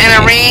around Target. And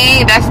the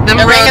ring. That's the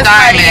ring real is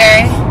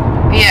diamond.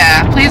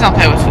 Yeah. Please don't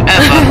play with me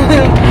ever.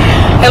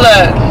 Hey,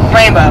 look,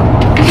 rainbow.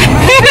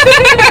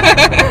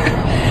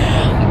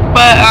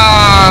 But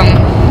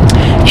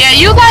yeah,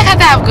 you like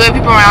have to have good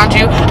people around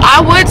you.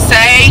 I would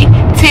say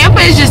Tampa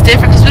is just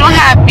different because we don't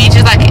have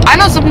beaches. Like I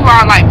know some people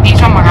are like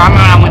beach. Oh my god, I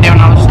remember I went there when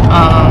I was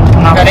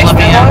Girl, they still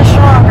going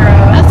strong, girl.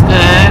 That's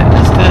good.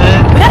 That's good.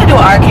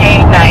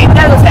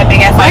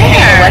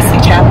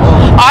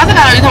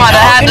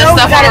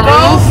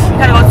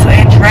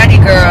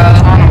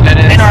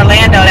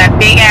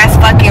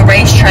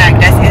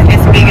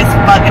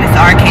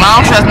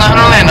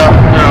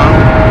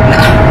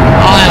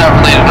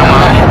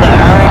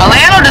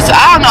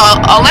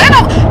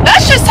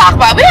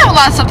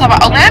 lot of stuff talking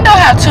about Orlando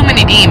have too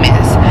many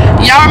demons.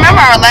 Y'all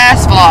remember our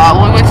last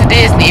vlog when we went to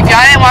Disney? If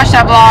y'all didn't watch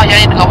that vlog,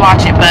 y'all need to go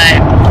watch it. But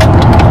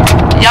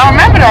y'all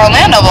remember the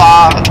Orlando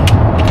vlog?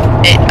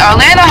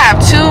 Orlando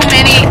have too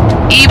many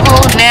evil,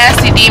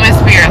 nasty demon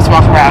spirits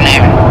walking around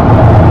there.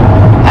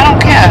 I don't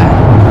care.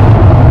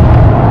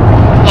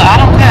 Look, I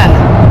don't care.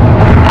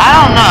 I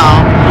don't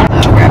know.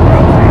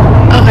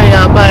 Okay,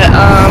 y'all, but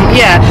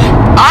yeah.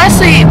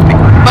 Honestly,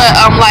 but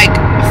like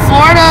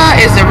Florida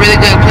is a really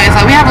good place.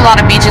 Like we have a lot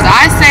of beaches.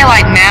 I say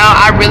like now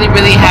I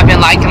really have been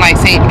liking like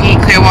St.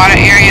 Pete, Clearwater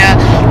area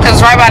because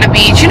it's right by the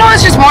beach. You know,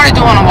 it's just more to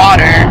do on the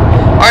water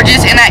or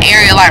just in that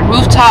area like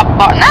rooftop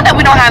bar. Not that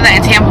we don't have that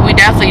in Tampa, we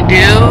definitely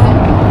do.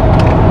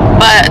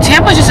 But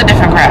Tampa's just a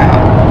different crowd.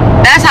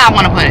 That's how I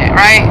want to put it,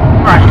 right?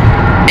 Right.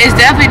 It's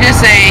definitely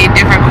just a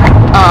different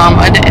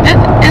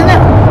isn't it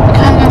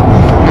kind of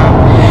no.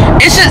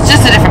 It's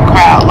just a different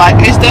crowd. Like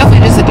it's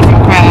definitely just a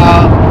different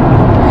crowd.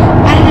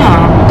 I don't know.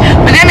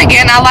 But then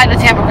again, I like the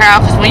Tampa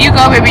crowd because when you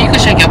go, baby, you can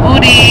shake your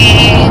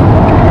booty.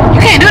 You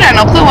can't do that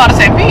in no Clearwater,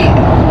 St. Pete.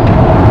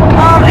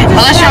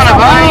 Unless you're on a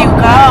boat. Where you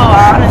go,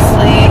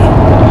 honestly.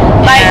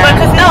 Like, Yeah.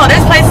 because no,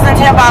 there's places in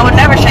Tampa I would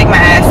never shake my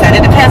ass at.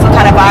 It depends what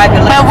kind of vibe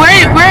you're But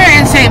looking for. we're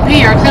in St.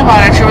 Pete or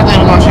Clearwater that you're really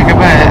gonna go shake your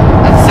butt.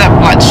 Except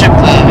like the strip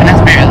club, and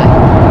that's barely.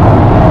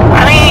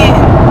 I mean,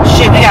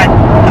 shit, we got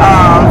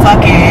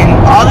fucking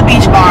all the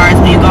beach bars.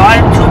 When you go out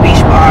to a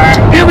beach bar,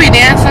 People be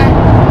dancing.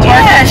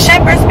 yeah,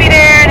 Shepherds be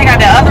there. They got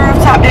the other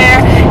rooftop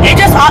there. It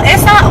just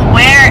it's not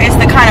where, it's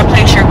the kind of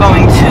place you're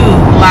going to.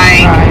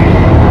 Like,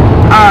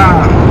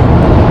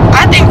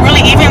 I think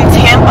really even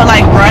Tampa,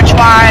 like brunch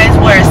wise,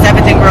 where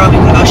 7th and Grove,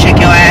 you can go shake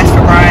your ass for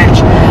brunch.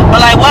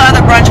 But like, what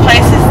other brunch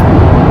places?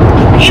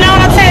 You know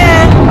what I'm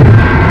saying?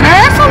 Girl,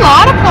 that's a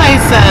lot of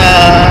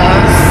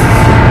places.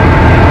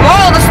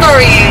 Moral of the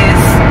story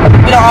is,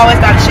 we don't always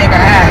gotta shake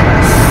our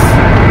ass.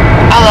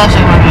 I love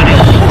shaking my booty.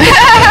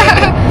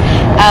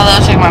 I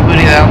love shaking my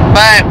booty though.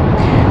 But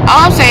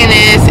all I'm saying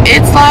is,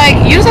 it's like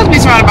you just have to be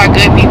surrounded by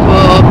good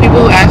people,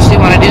 people who actually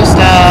want to do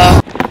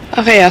stuff.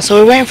 Okay, yeah, so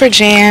we're waiting for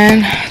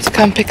Jan to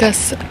come pick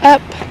us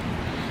up.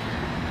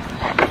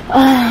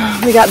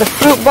 We got the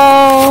fruit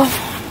bowl.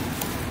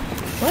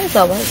 What is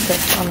that? What is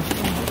this on the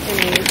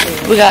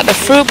phone? We got the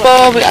fruit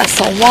bowl. We got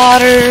some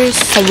waters,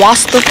 some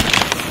water.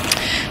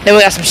 Then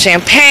we got some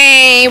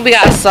champagne. We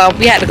got some.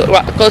 We had to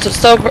go to the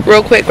store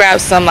real quick,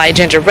 grab some like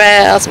ginger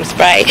ale, some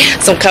Sprite,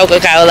 some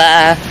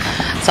Coca-Cola,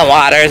 some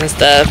waters and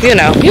stuff. You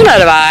know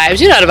the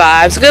vibes. You know the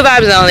vibes. Good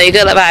vibes only.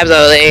 Good vibes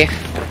only.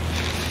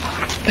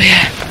 But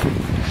yeah.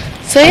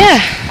 So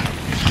yeah,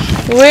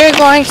 we're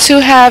going to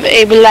have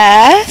a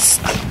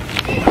blast.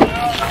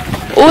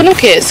 Oh, them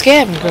kids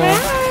scared me, girl. I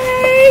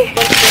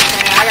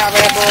got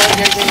Red Bull,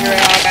 ginger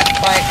ale, I got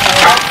Sprite,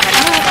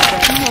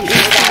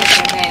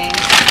 champagne.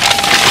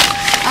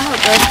 I hope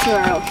those two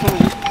are okay.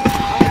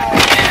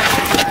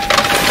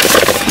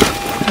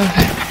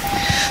 Okay.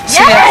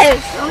 Yes!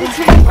 Only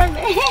two for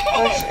me.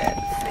 Oh shit.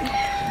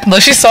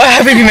 Look, she's so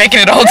happy to be making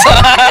it all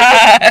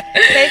time.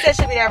 They said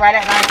she'll be there right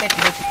at 9:50,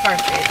 which is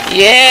perfect.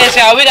 Yes,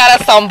 y'all, we got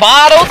us some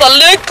bottles of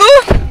liquor.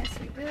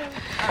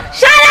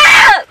 Shut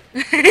up!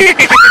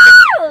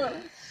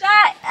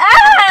 Shut up!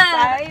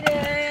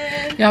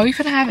 Y'all, we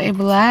finna have a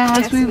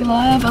blast. We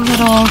love a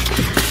little,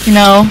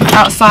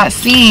 outside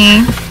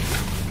scene.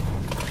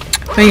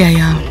 But yeah,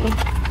 y'all.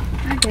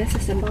 I guess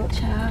it's a boat,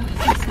 child.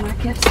 That's why I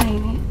kept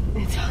saying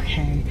it. It's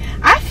okay.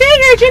 I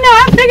figured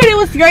it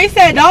was great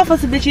said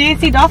dolphins, but you didn't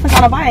see dolphins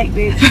on a bike,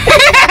 bitch.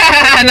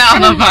 Not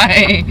on the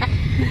bike.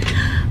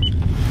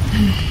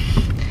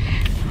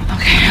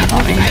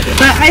 Okay,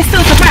 but I'm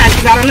still surprised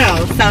because I don't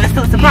know. So it's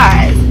still a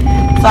surprise.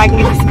 So I can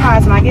get a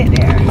surprise when I get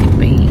there.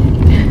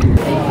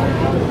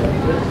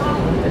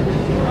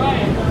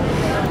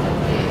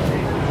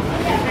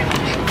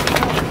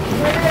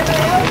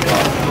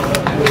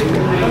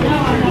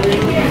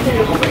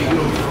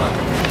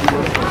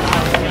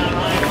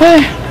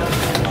 Where?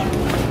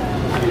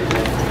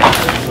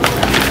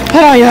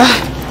 Hold on, y'all.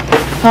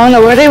 I don't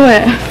know where they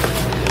went.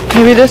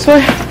 Maybe this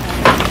way?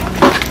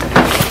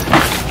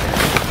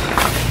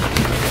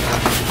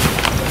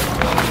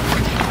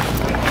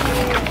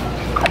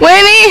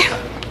 Winnie!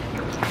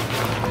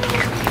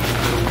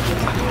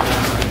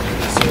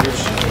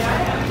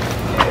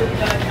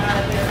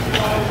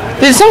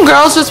 Did some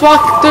girls just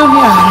walk through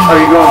here? Are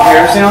you going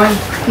parasailing?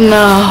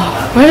 No.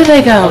 Where did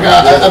they go?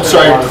 I'm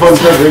sorry, the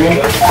phone's not ringing.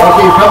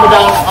 Okay, you're coming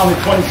down on the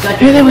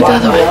 22nd. Maybe they went the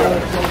other way.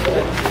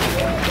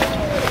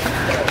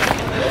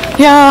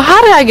 Yo,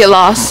 how did I get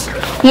lost?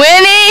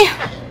 Winnie!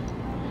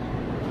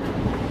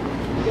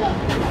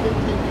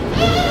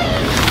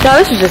 Yo,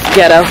 this is just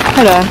ghetto.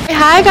 Hold on. Hey,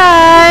 hi,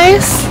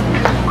 guys.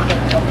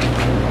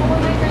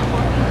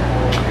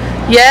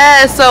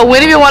 Yeah, so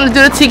Winnie we want to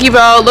do the Tiki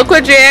boat. Look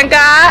what Jan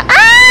got.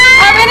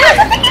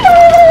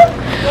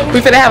 We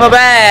finna have a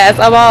bath.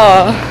 I'm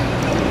all.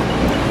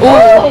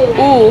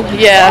 Ooh,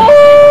 yeah.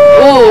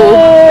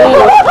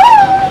 Ooh.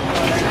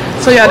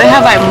 So y'all, they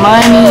have like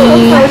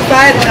money.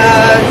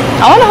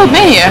 I wonder who's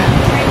been here.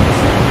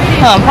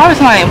 Probably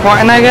somebody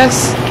important, I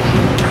guess.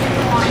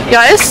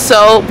 Y'all, it's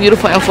so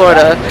beautiful in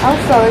Florida. I'm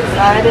so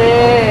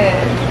excited.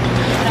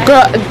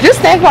 Girl,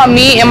 just think about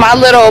me and my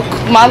little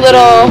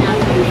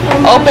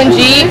open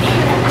Jeep.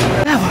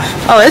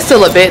 Oh, it's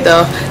still a bit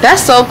though.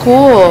 That's so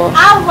cool.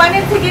 I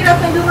wanted to get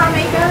up and do my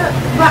makeup,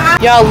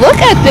 but y'all,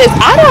 look at this.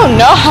 I don't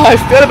know how I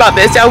feel about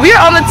this. Y'all, we are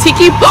on the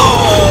Tiki.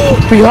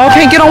 But y'all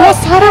can't get on one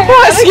side at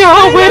once.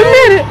 Y'all, wait a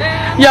minute.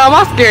 Y'all,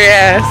 my scary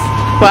ass.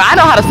 But I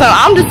know how to swim.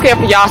 I'm just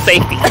scared for y'all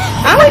safety.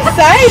 I'm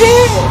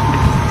excited.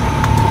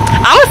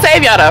 I'm gonna save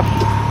y'all though.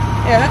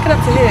 Yeah, hook it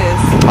up to his.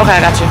 Okay,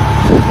 I got you.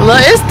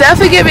 Look, it's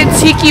definitely giving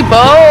Tiki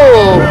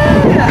boat.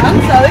 Yeah, I'm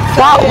so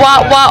excited.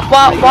 Walk.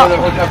 I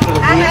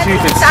had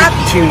to stop.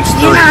 You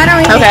know, I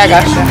don't even okay,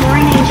 I got eat you. in the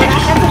morning, but I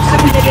had to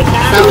stop and get it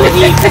done.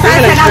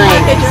 I said I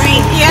want to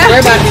drink. Yeah. We're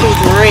about to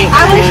drink.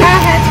 I wish I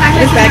had time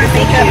to do my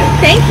makeup.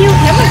 Thank you.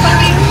 That was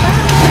fine.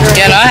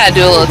 Yeah, no, I had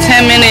to do a little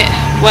 10-minute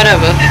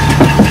whatever.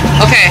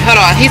 Okay, hold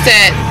on. He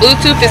said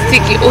Bluetooth is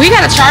Tiki. Oh, he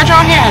got a charger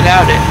on here? I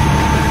doubt it.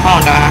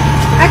 Hold on.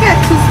 I got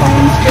 2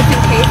 phones just in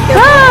case. You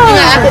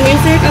got Apple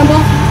Music on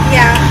both?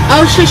 Yeah.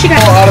 Oh, shit, she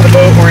got out of the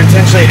boat or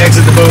intentionally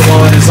exit the boat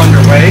while it is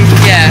underway.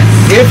 Yeah.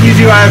 If you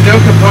do, I have no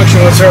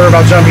compunction whatsoever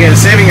about jumping in and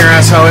saving your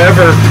ass.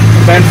 However,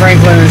 Ben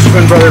Franklin and his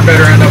twin brother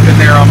better end up in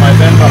there on my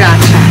Venmo.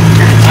 Gotcha.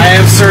 I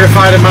am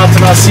certified in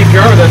mouth-to-mouth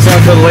CPR. That's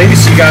only for the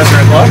ladies, so you guys are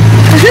in luck.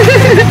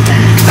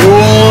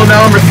 Rule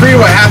number 3,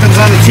 what happens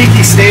on the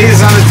Tiki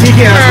stays on the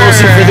Tiki. And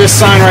that's mostly for this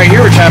sign right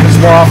here, which happens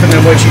more often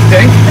than what you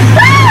think.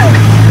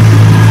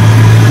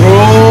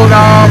 Rule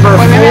number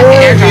 4,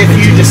 if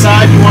you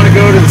decide you want to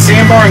go to the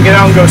sandbar and get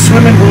out and go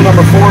swimming, rule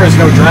number 4 is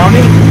no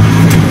drowning.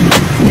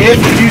 If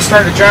you do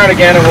start to drown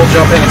again, and we'll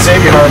jump in and save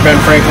you, however, Ben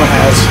Franklin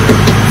has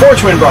 4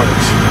 twin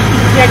brothers.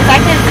 Yeah, because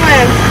I can't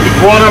swim.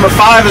 Rule number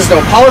 5 is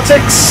no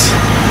politics.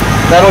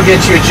 That'll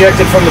get you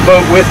ejected from the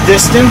boat with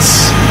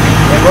distance.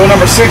 And rule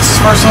number 6 is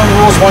personal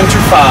rules 1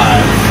 through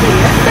 5.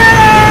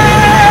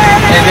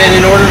 And then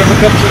in order to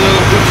hook up to the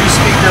Bluetooth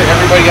speaker,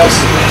 everybody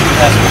else's Bluetooth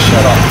has to be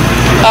shut off.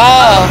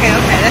 Oh. Okay,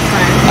 that's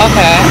fine.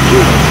 Okay.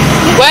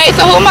 Wait,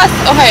 so who am I?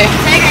 Okay.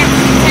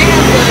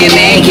 You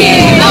make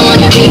it. I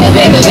wanna be a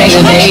baby.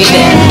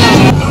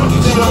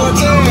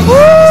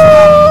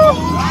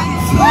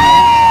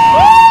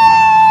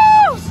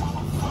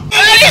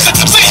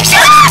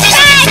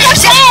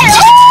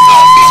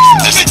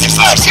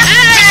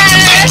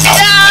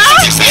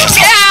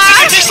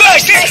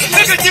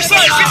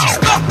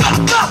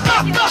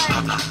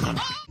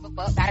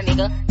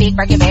 Big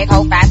Birkin bag,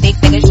 hold 5, 6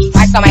 figures.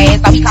 Ice on my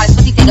ass, so we call it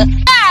pussy figure. Don't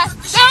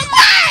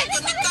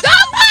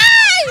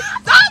play!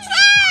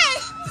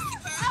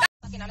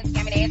 Fucking on a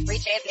scamming ass,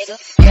 rich ass nigga.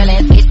 Real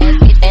ass bitch,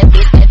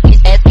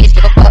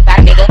 give a fuck about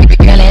a nigga.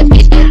 Real ass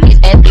bitch, give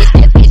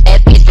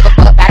a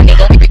fuck about a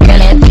nigga.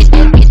 Real ass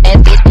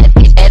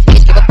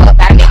bitch, give a fuck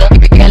about a nigga.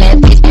 Real ass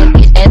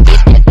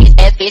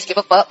bitch, give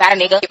a fuck about a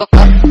nigga. Give a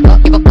fuck about a nigga.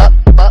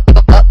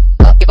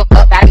 Give a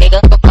fuck about a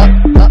nigga.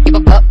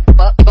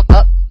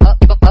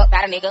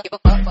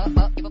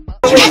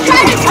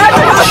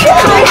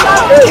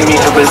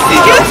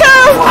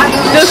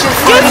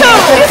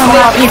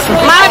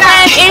 My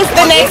friend is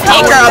the next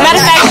it girl. Matter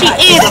of fact, she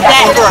is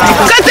that girl.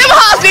 Cause them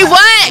hoes be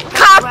what?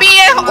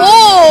 Copying?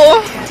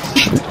 Ooh.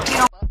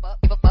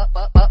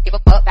 Give a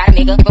fuck about a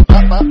nigga. Give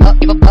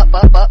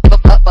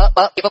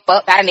a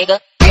fuck about a nigga.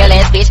 Real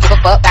ass bitch, give a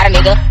fuck about a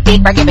nigga.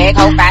 Big Birkin bag,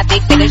 hold 5,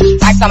 6 figures.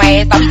 Ice on my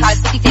ass, so we call it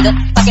pussy figure.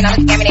 Fucking on a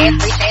scamming ass,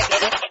 rich ass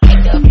nigga.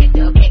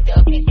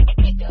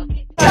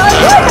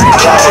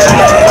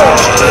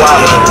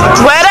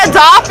 Where the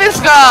dolphins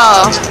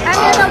go?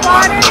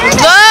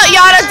 Look,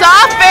 y'all, the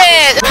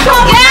dolphins.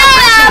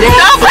 Yeah.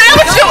 Don't play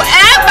with you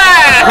ever.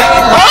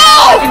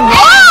 Oh,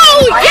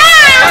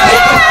 yeah.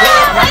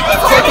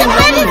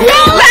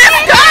 Let's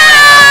go.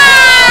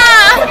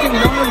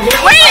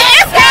 Wait,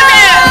 it's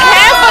giving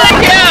handful of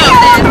you.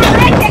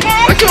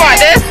 What you want,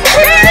 this?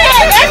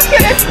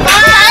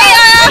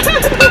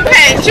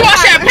 Okay, she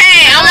wants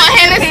champagne. I want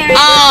Hennessy,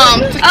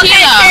 tequila.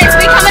 Okay, sis,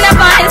 we coming up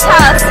on his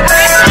house.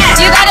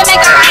 You gotta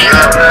make a ring.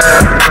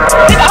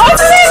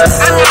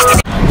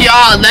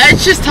 Y'all,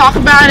 let's just talk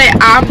about it.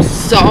 I'm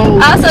so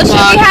Also,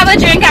 should we have a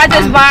drink at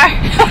this bar?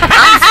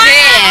 I'm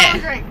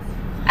scared.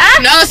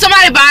 No,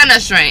 somebody buying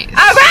us drinks.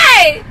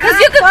 Alright, cause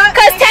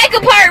take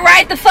a part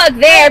right the fuck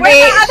there, bitch.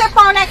 Where's my other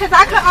phone at? Cause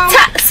I could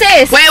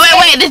sis. Wait.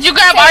 Did you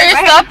grab all your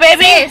stuff,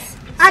 baby? Sis.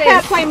 I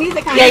gotta play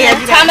music on Yeah.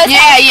 Thomas.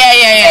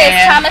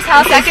 Yeah. Thomas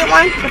House. Second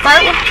one? The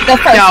third one? The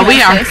first Y'all, one, we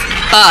are sis.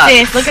 fucked.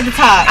 Sis, look at the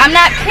top. I'm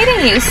not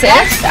kidding you,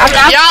 sis.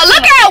 Y'all,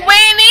 look at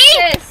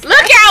Winnie. Sis.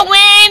 Look at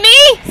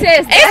Winnie.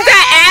 Sis. It's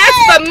that ass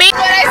for me.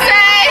 What I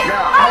say?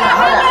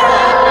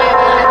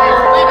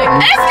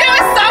 It's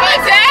giving summer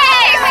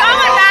days.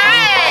 Summer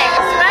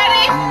nights.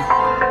 Ready?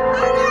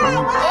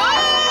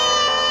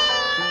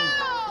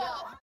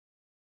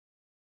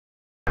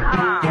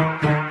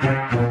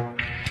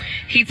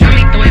 He told me